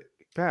 I said,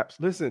 Paps,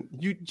 listen,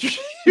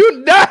 you're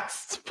not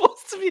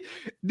supposed to be.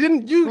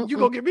 Didn't you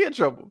gonna get me in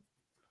trouble?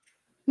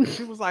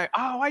 She was like,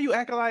 oh, why you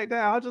acting like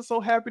that? I was just so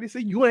happy to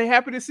see you. Ain't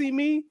happy to see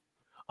me?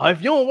 If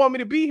you don't want me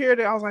to be here,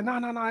 then I was like, no,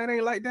 it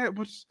ain't like that.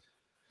 But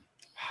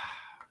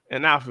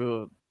and I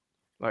feel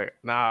Like,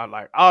 nah,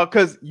 like, oh,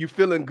 because you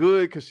feeling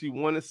good because she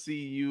want to see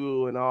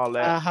you and all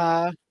that.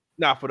 Uh-huh.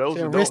 Now, for those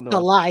To who risk don't her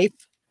know, life.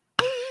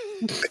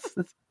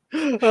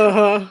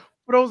 Uh-huh.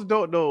 for those who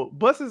don't know,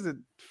 buses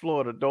in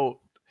Florida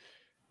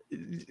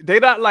they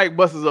not like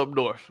buses up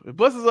north. If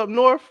buses up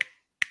north,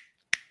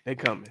 they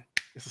coming.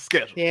 It's a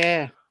schedule.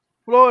 Yeah.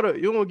 Florida,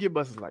 you don't get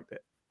buses like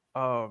that.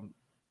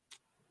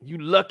 You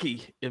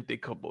lucky if they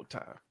come both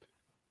times.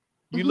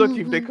 You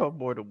lucky if they Mhm. come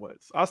more than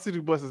once. Our city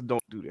buses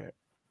don't do that.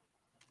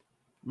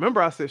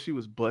 Remember, I said she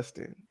was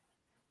busting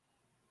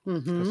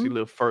because she Mhm.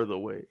 lived further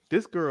away.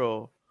 This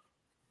girl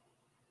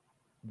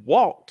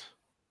walked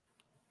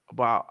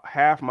about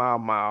half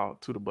mile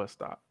to the bus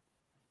stop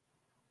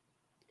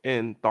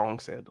in thong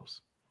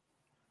sandals.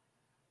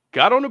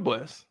 Got on the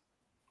bus.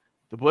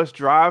 The bus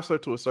drives her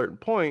to a certain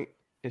point,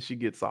 and she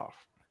gets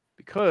off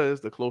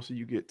because the closer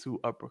you get to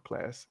upper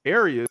class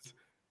areas,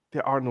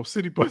 there are no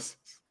city buses.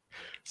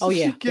 Oh, So she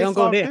yeah. They don't gets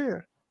go off there.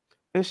 there,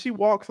 and she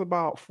walks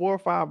about 4 or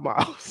 5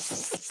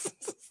 miles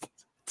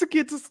to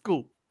get to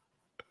school.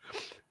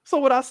 So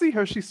when I see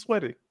her, she's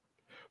sweating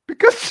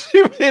because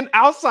she's been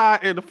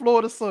outside in the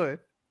Florida sun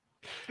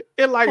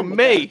in like Oh my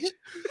May, gosh.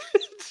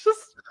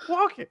 just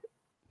walking.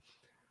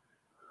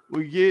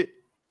 We get.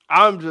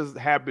 I'm just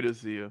happy to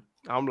see her.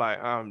 I'm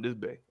like, I'm this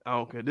big. I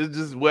don't care. This is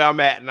just where I'm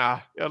at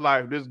now. You're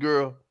like this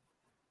girl.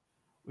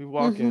 We Mhm.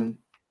 walking.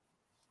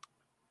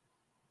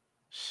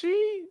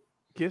 She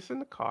gets in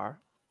the car,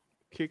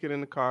 kick it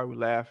in the car. We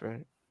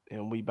laughing,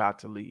 and we about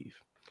to leave.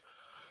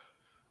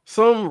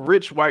 Some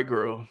rich white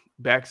girl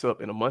backs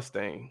up in a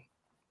Mustang,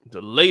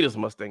 the latest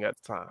Mustang at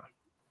the time,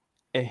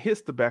 and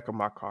hits the back of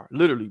my car.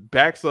 Literally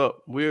backs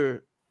up.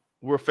 We're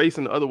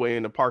facing the other way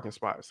in the parking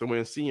spot, so we're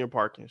in senior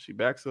parking. She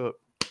backs up,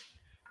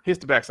 hits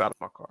the backside of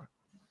my car,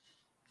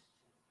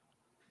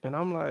 and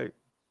I'm like,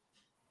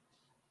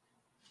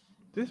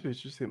 this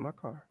bitch just hit my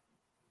car.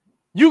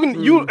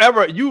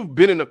 Mm. You've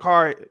been in a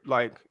car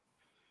like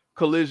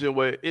collision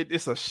where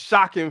it's a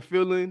shocking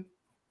feeling,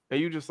 and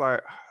you just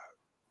like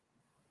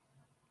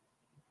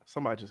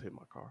somebody just hit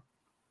my car.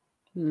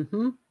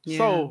 Mhm. Yeah.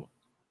 So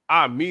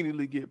I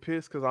immediately get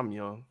pissed because I'm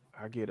young.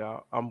 I get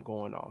out. I'm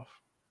going off.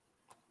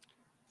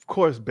 Of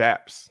course,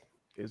 Baps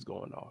is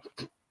going off.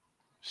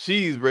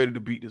 She's ready to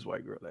beat this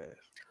white girl ass.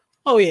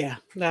 Oh, yeah.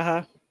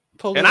 Uh-huh.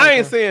 Polar And I like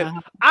ain't her. saying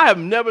Uh-huh. I have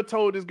never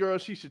told this girl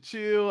she should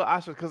chill. I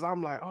should because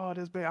I'm like, oh,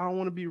 this babe, I don't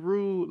want to be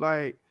rude.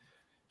 Like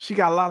she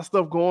got a lot of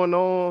stuff going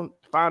on.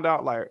 Find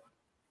out like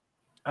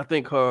I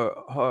think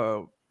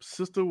her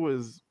sister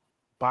was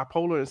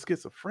bipolar and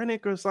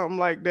schizophrenic or something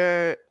like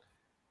that.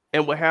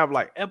 And would have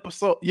like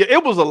episode. Yeah,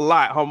 it was a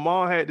lot. Her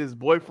mom had this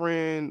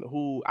boyfriend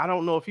who I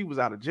don't know if he was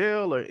out of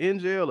jail or in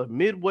jail or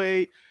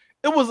midway.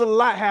 It was a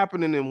lot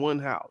happening in one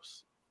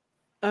house.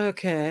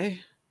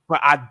 Okay. But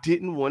I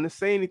didn't want to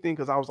say anything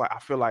because I was like, I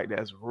feel like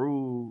that's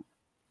rude.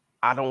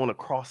 I don't want to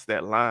cross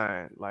that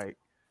line. Like,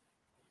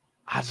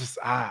 I'm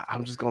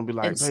just gonna be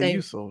like, And babe, say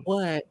you so.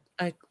 what?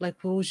 Like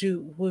what was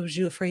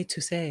you afraid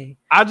to say?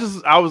 I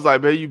was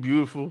like, babe, you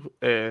beautiful,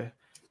 and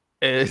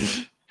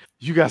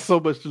you got so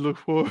much to look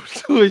forward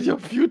to in your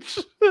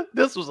future.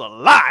 This was a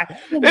lie.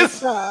 Oh my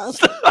This gosh.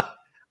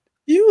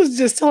 You was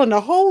just telling a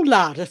whole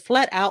lie, a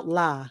flat out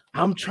lie.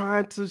 I'm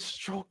trying to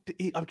stroke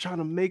I'm trying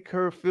to make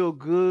her feel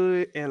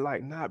good and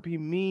like not be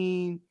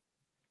mean.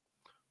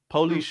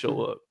 Police show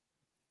Mm-mm. up.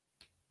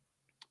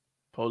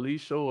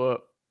 Police show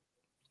up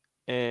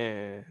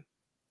and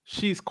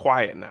she's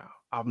quiet now.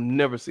 I've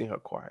never seen her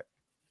quiet.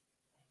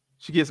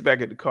 She gets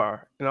back at the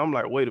car and I'm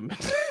like, wait a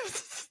minute.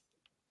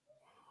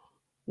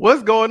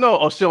 What's going on?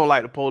 Oh, she don't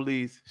like the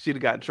police. She'd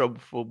have got in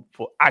trouble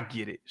for I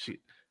get it. She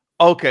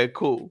okay,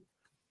 cool.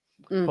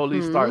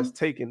 Police starts Mhm.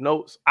 taking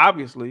notes.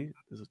 Obviously,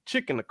 there's a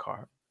chick in the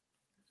car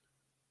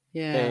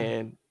Yeah.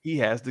 and he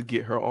has to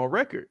get her on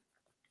record.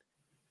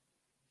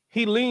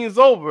 He leans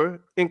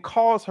over and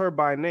calls her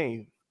by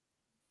name.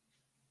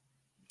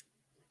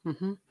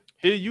 Mhm.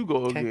 Here you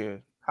go Okay.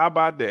 again. How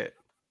about that?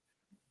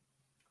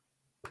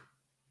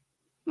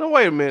 No,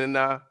 wait a minute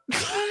now.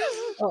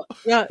 Oh,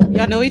 y'all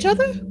know each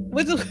other?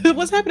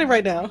 What's happening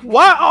right now?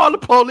 Why all the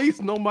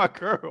police know my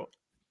girl?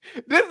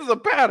 This is a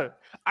pattern.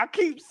 I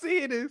keep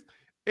seeing this.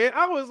 And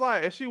I was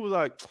like, and she was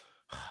like,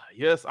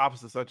 yes,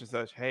 officer such and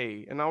such.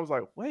 Hey. And I was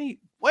like, wait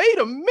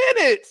a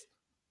minute.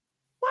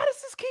 Why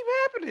does this keep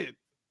happening?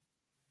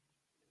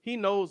 He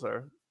knows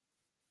her.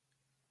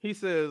 He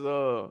says,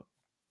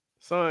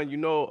 son, do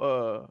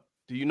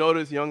you know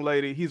this young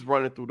lady? He's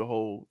running through the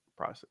whole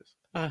process.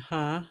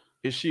 Uh-huh.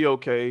 Is she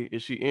okay?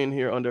 Is she in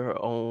here under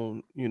her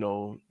own,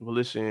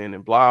 volition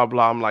and blah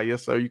blah? I'm like,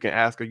 yes, sir. You can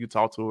ask her. You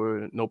talk to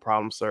her. No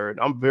problem, sir.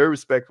 I'm very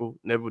respectful,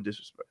 never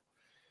disrespect.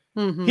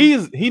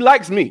 Mhm. He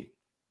likes me,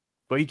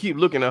 but he keep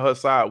looking at her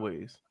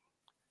sideways.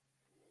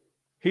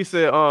 He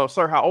said,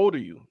 sir, how old are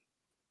you?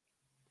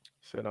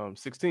 I said,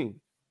 16.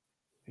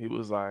 He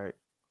was like,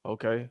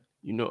 okay,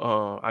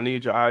 I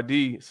need your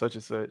ID, such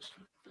and such.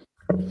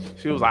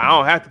 She was like, I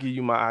don't have to give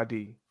you my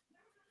ID.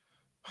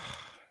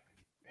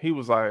 He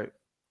was like,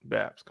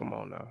 Babs, come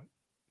on now.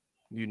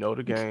 You know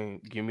the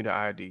game. Give me the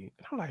ID.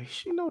 And I'm like,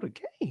 she know the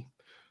game.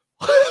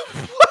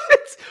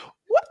 What?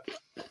 What?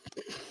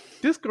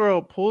 This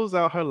girl pulls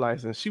out her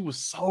license. She was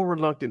so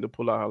reluctant to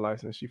pull out her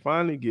license. She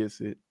finally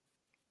gets it.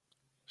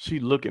 She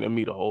looking at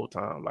me the whole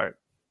time like,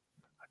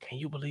 can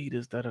you believe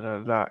this? Da, da, da,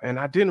 da. And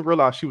I didn't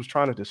realize she was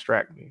trying to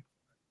distract me.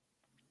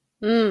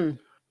 Mm.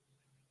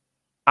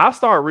 I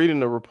started reading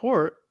the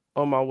report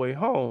on my way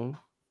home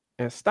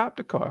and stopped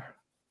the car.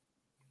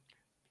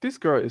 This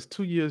girl is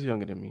 2 years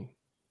younger than me.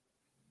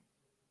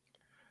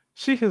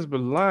 She has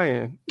been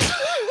lying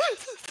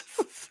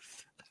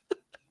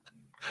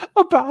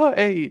about her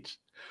age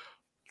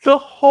the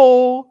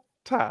whole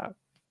time.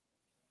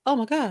 Oh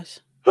my gosh.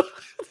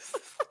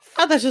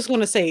 I thought she was going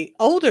to say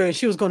older and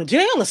she was going to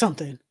jail or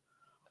something.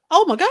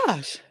 Oh my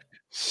gosh.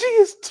 She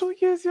is 2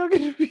 years younger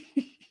than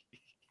me.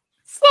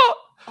 So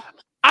Oh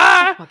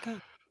I my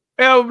God.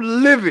 am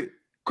livid.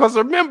 Because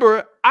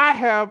remember, I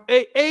have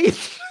a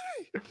age.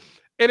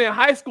 And in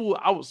high school,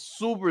 I was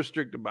super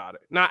strict about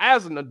it. Now,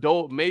 as an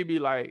adult, maybe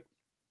like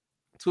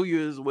 2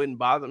 years wouldn't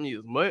bother me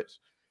as much.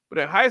 But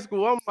in high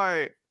school, I'm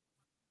like,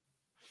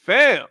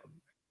 fam,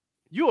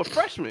 you a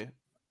freshman.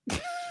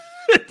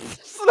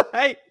 It's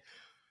like,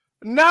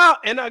 now,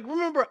 and I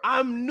remember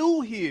I'm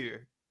new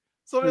here.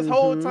 So this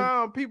whole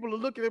time, people are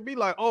looking at me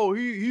like, oh,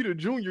 he the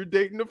junior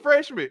dating the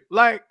freshman.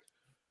 Like,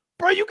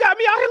 bro, you got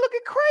me out here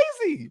looking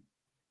crazy.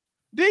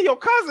 Then your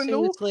cousin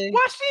knew. Seriously.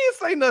 Why she didn't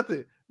say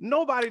nothing?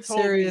 Nobody told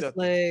me nothing.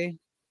 Seriously.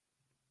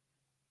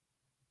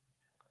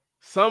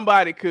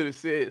 Somebody could have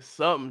said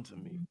something to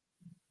me.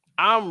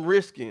 I'm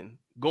risking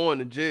going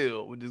to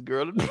jail with this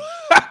girl in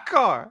my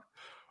car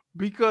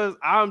because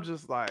I'm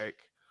just like,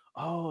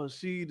 oh,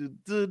 she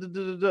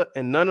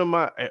and none of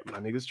my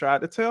niggas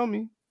tried to tell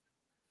me.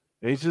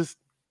 They just,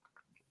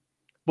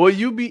 boy,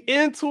 you be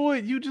into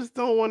it, you just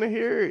don't want to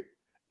hear it.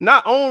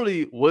 Not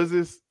only was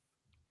this,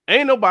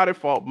 ain't nobody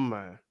fault but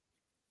mine.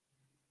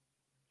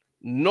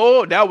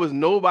 No, that was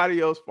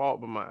nobody else's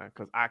fault but mine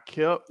because I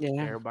kept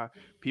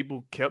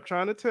people kept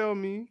trying to tell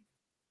me.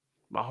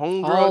 My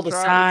All homegirl the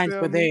tried to signs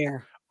tell were me.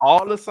 there.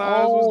 All the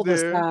signs was All the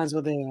there. signs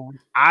were there.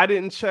 I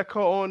didn't check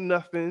her on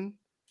nothing.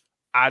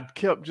 I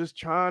kept just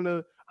trying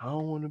to, I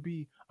don't want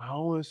to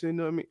say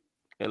nothing.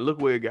 And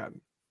look where it got me.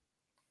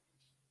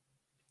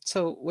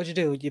 So what'd you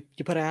do? You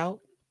put her out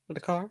with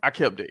the car? I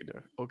kept dating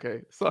her.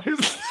 Okay. So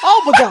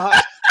Oh my God.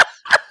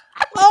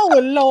 Oh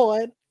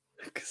Lord.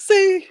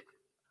 See?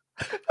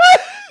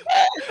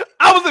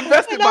 I was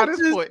invested And by this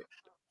point.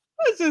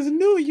 I just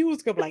knew you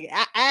was gonna be like,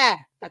 I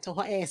told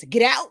her ass to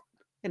get out,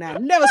 and I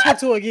never spoke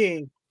to her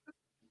again.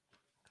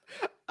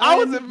 I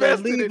was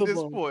invested at this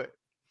Unbelievable. point.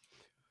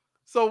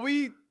 So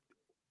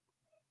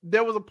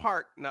there was a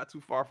park not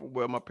too far from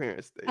where my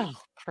parents stayed. Oh,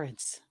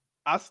 Pryns.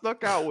 I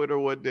snuck out with her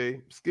one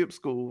day, skipped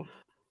school.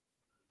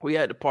 We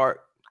had the park.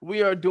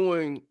 We are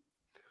doing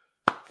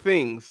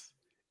things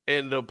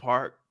in the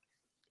park,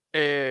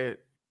 and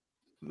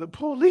the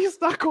police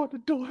knock on the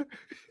door.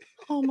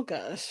 Oh my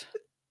gosh.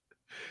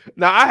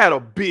 Now I had a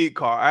big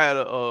car. I had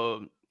a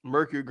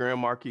Mercury Grand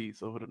Marquis.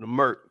 So the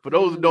Merc. For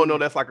those who don't know,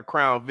 that's like a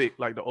Crown Vic,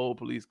 like the old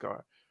police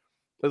car.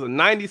 There's a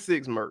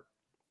 '96 Merc.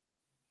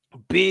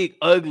 Big,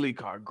 ugly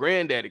car,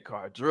 granddaddy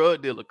car,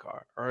 drug dealer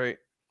car. All right.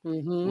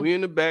 We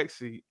in the back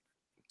seat,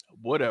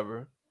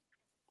 whatever.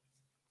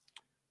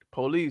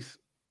 Police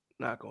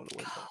knock on the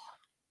window.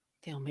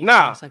 They don't make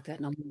cars like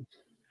that no more.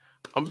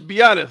 I'm gonna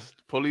be honest.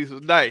 Police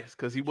was nice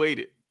because he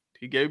waited.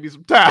 He gave me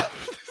some time.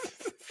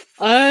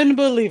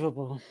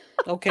 Unbelievable.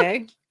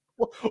 Okay.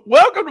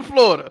 Welcome to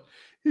Florida.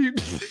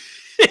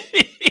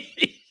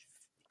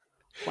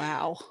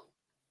 Wow.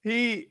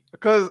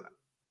 Because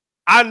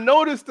I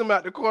noticed him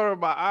at the corner of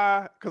my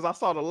eye because I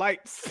saw the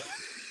lights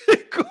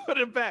go in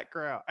the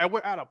background. And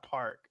we're at a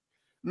park.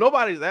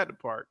 Nobody's at the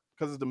park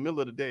because it's the middle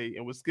of the day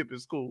and we're skipping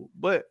school.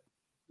 But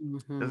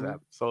this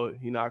happened. So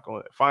he knocked on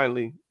it.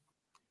 Finally,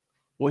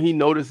 when he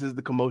notices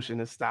the commotion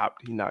has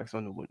stopped, he knocks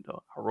on the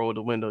window. I roll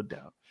the window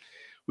down.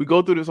 We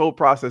go through this whole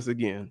process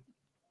again.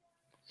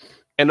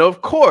 And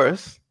of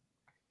course,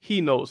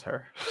 he knows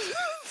her.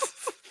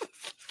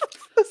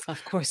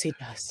 Of course he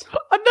does.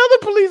 Another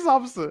police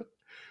officer.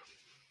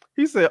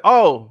 He said,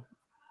 oh,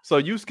 so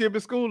you skipping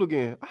school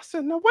again? I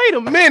said, no, wait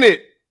a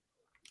minute.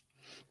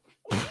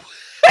 No,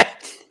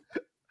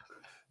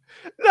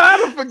 I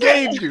done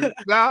forgave you.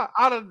 Now,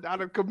 I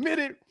done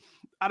committed.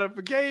 I done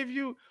forgave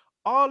you.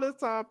 All this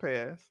time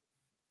passed.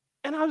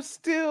 And I'm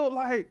still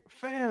like,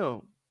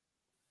 fam.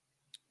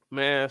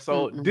 Man,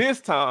 so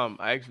this time,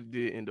 I actually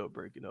did end up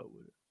breaking up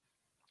with it.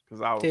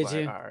 Because I was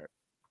all right.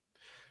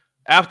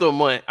 After a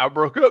month, I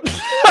broke up.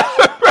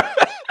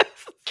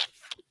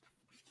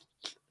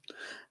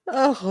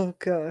 Oh,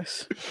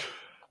 gosh.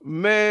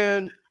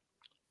 Man,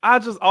 I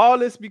just, all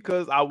this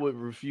because I would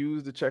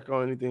refuse to check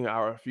on anything. I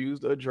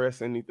refuse to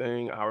address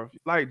anything.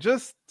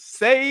 Just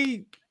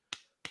say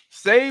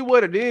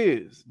what it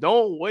is.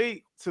 Don't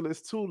wait till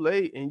it's too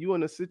late and you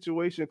in a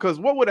situation. Because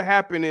what would have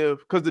happened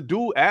because the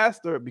dude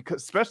asked her,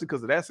 especially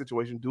because of that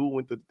situation, dude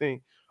went to the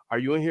thing, are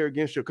you in here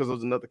against you? Because there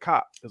was another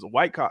cop. There's a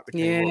white cop that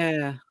came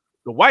up.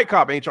 The white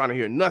cop ain't trying to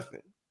hear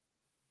nothing.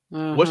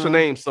 What's your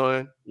name,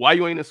 son? Why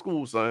you ain't in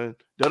school, son?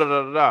 Da da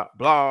da da da.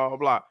 Blah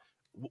blah.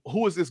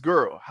 Who is this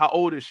girl? How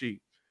old is she?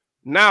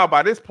 Now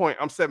by this point,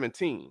 I'm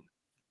 17.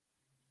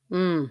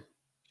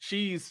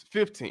 She's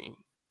 15.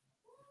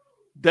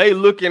 They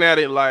looking at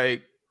it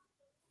like,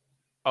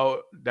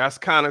 oh, that's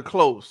kind of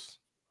close.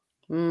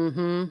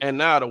 And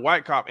now the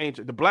white cop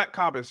ain't. The black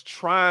cop is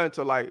trying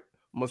to like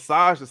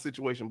massage the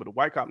situation, but the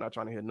white cop not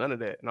trying to hear none of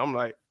that. And I'm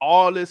like,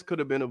 all this could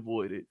have been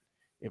avoided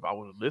if I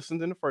would have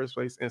listened in the first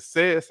place and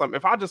said something.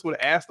 If I just would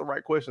have asked the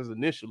right questions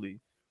initially,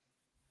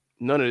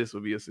 none of this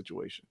would be a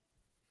situation.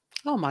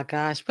 Oh my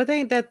gosh. But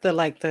ain't that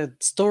the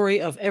story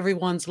of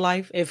everyone's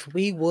life? If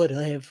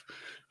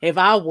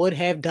I would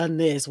have done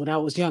this when I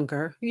was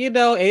younger,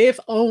 if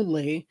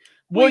only.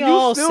 Well, We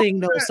all sing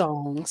those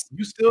songs.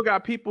 You still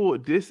got people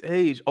at this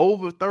age,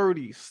 over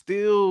 30,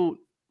 still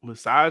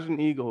massaging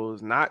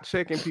egos, not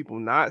checking people,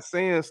 not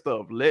saying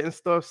stuff, letting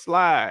stuff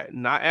slide,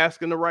 not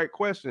asking the right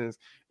questions.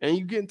 And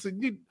you get into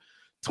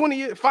 10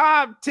 years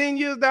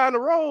down the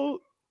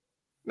road,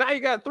 now you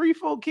got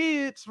 3-4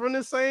 kids from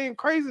the same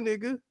crazy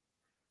nigga.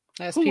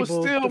 That's who was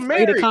people still afraid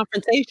married. of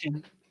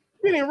confrontation.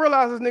 We didn't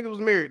realize this nigga was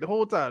married the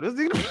whole time. This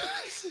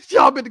nigga,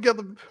 y'all been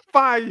together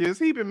 5 years.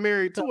 He been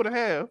married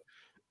 2.5.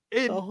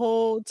 The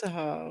whole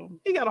time.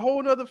 He got a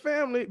whole nother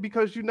family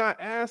because you're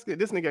not asking.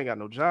 This nigga ain't got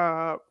no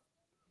job.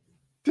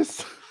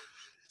 This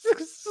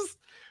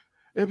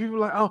and people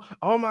like,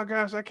 oh my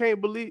gosh, I can't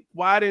believe.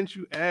 Why didn't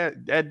you ask?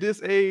 At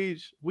this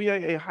age, we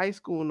ain't in high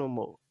school no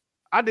more.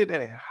 I did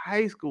that in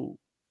high school.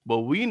 But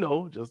we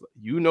know, just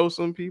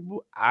some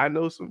people, I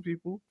know some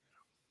people,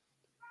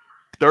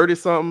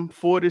 30-something,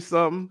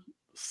 40-something,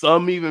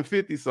 some even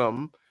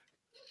 50-something,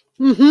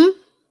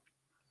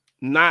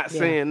 not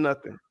saying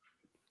nothing.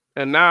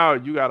 And now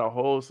you got a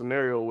whole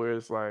scenario where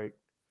it's like,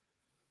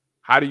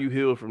 how do you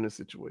heal from this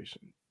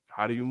situation?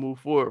 How do you move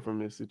forward from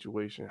this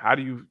situation? How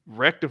do you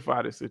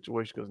rectify this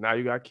situation? Because now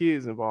you got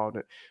kids involved.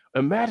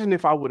 Imagine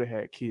if I would have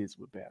had kids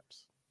with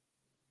Babs.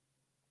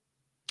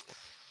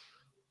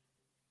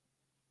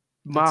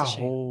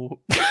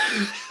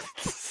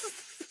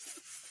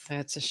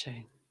 That's a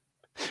shame.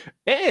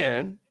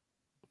 And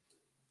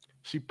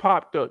she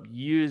popped up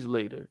years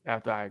later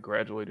after I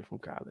graduated from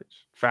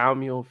college, found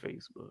me on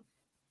Facebook.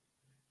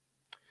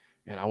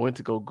 And I went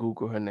to go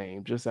Google her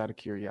name just out of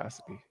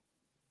curiosity.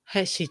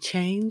 Has she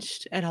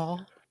changed at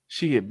all?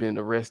 She had been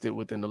arrested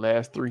within the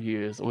last 3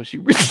 years when she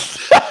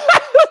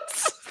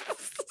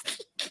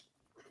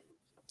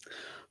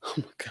Oh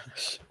my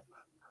gosh.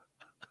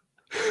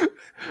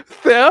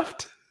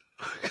 Theft,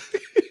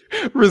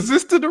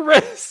 resisted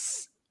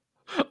arrest,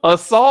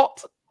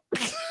 assault.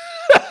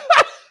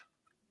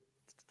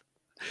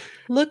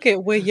 Look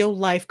at where your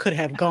life could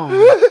have gone.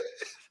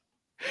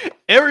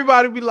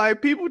 Everybody be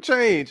like, people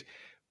change.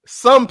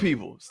 Some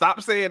people,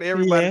 stop saying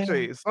everybody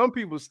change. Some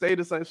people stay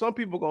the same. Some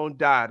people gonna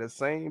die. The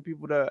same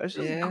people that it's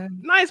just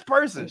nice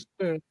person.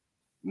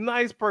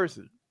 Nice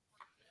person.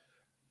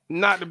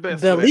 Not the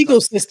best. The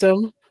legal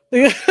system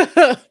would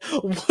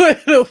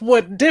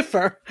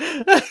differ.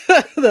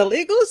 The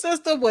legal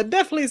system would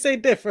definitely say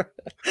different.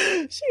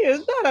 She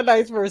is not a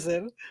nice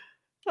person.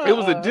 It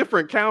was in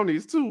different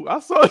counties too.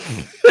 I saw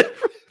it.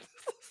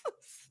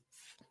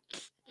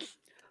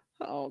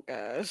 Oh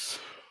gosh.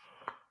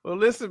 Well,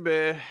 listen,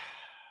 man.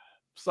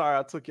 Sorry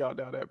I took y'all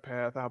down that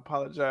path. I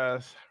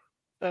apologize.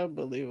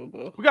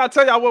 Unbelievable. We gotta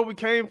tell y'all where we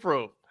came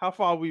from. How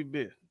far we've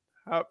been.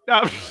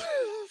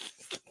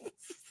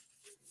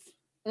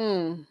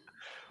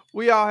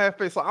 We all have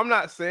faith. So I'm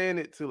not saying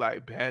it to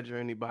like badger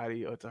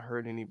anybody or to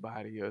hurt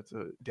anybody or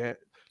to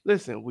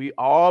listen, we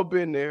all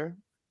been there.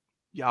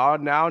 Y'all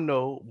now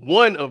know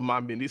one of my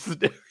many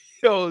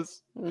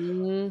scenarios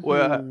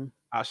where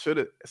I should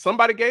have.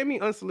 Somebody gave me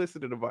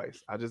unsolicited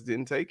advice. I just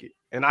didn't take it.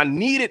 And I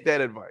needed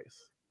that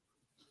advice.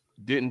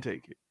 Didn't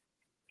take it.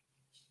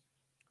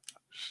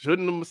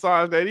 Shouldn't have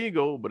massaged that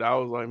ego, but I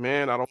was like,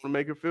 man, I don't want to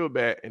make her feel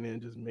bad. And then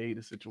just made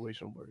the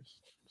situation worse.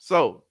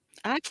 So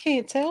I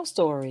can't tell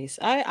stories.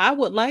 I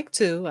would like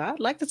to. I'd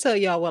like to tell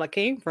y'all where I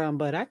came from,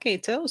 but I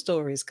can't tell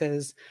stories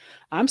because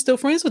I'm still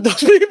friends with those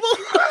people.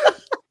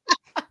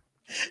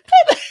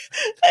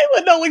 They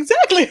would know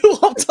exactly who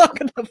I'm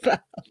talking about.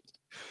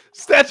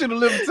 Statute of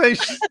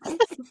limitations.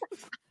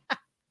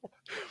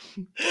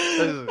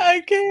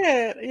 I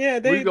can't. Yeah,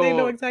 they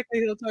know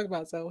exactly who I'm talking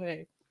about. So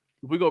hey,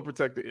 we gonna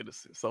protect the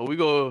innocent. So we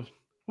can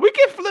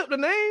flip the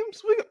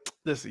names.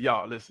 Listen,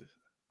 y'all. Listen,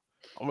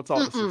 I'm gonna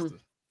talk to sister.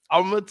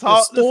 I'm gonna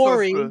talk to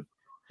sister.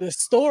 The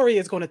story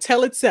is gonna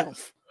tell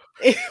itself.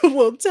 It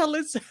will tell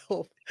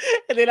itself,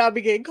 and then I'll be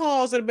getting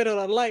calls in the middle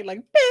of the night, like,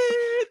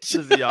 bitch.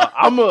 Listen, y'all.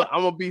 I'm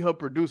gonna be her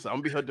producer. I'm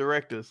gonna be her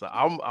director. So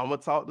I'm gonna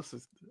talk to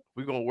sister.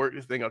 We're gonna work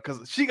this thing out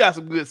because she got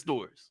some good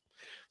stories.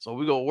 So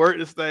we're gonna work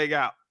this thing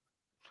out.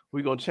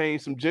 We're gonna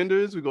change some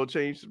genders. We're gonna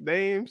change some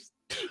names.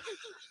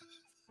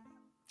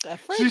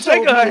 She's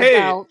shaking her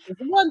head.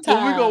 One time,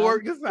 but we're gonna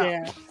work this out.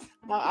 Yeah,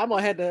 I'm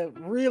gonna have to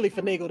really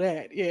finagle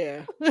that.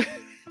 Yeah,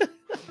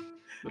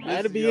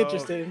 that'll be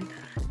interesting.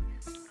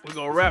 We're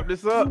gonna wrap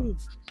this up.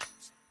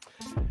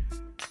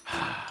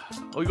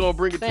 We're going to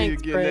bring it to you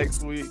Thanks, again Pryns.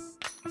 next week.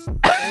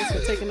 Thanks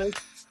for taking us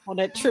on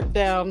that trip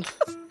down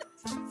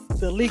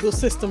the legal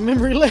system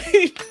memory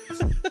lane.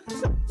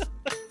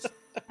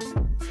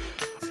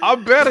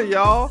 I'm better,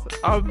 y'all.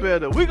 I'm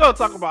better. We're going to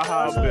talk about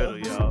how I'm better,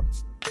 y'all.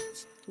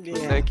 Yeah.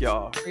 So thank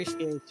y'all.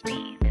 Appreciate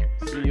you.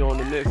 See you on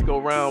the next go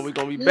round. We're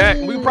going to be back.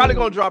 We're probably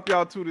going to drop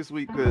y'all 2 this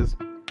week because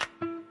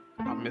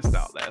I missed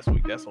out last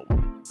week. That's all.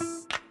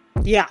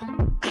 Yeah.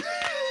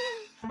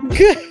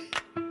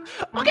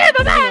 Okay,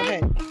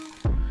 bye-bye.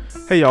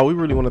 Hey y'all, we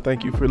really want to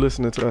thank you for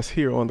listening to us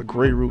here on the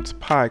Grey Roots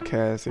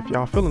podcast. If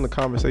y'all feeling the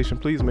conversation,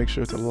 please make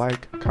sure to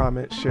like,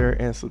 comment,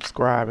 share, and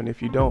subscribe. And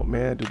if you don't,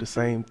 man, do the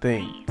same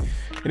thing.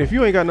 And if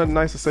you ain't got nothing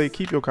nice to say,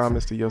 keep your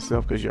comments to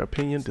yourself because your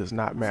opinion does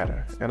not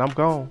matter. And I'm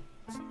gone.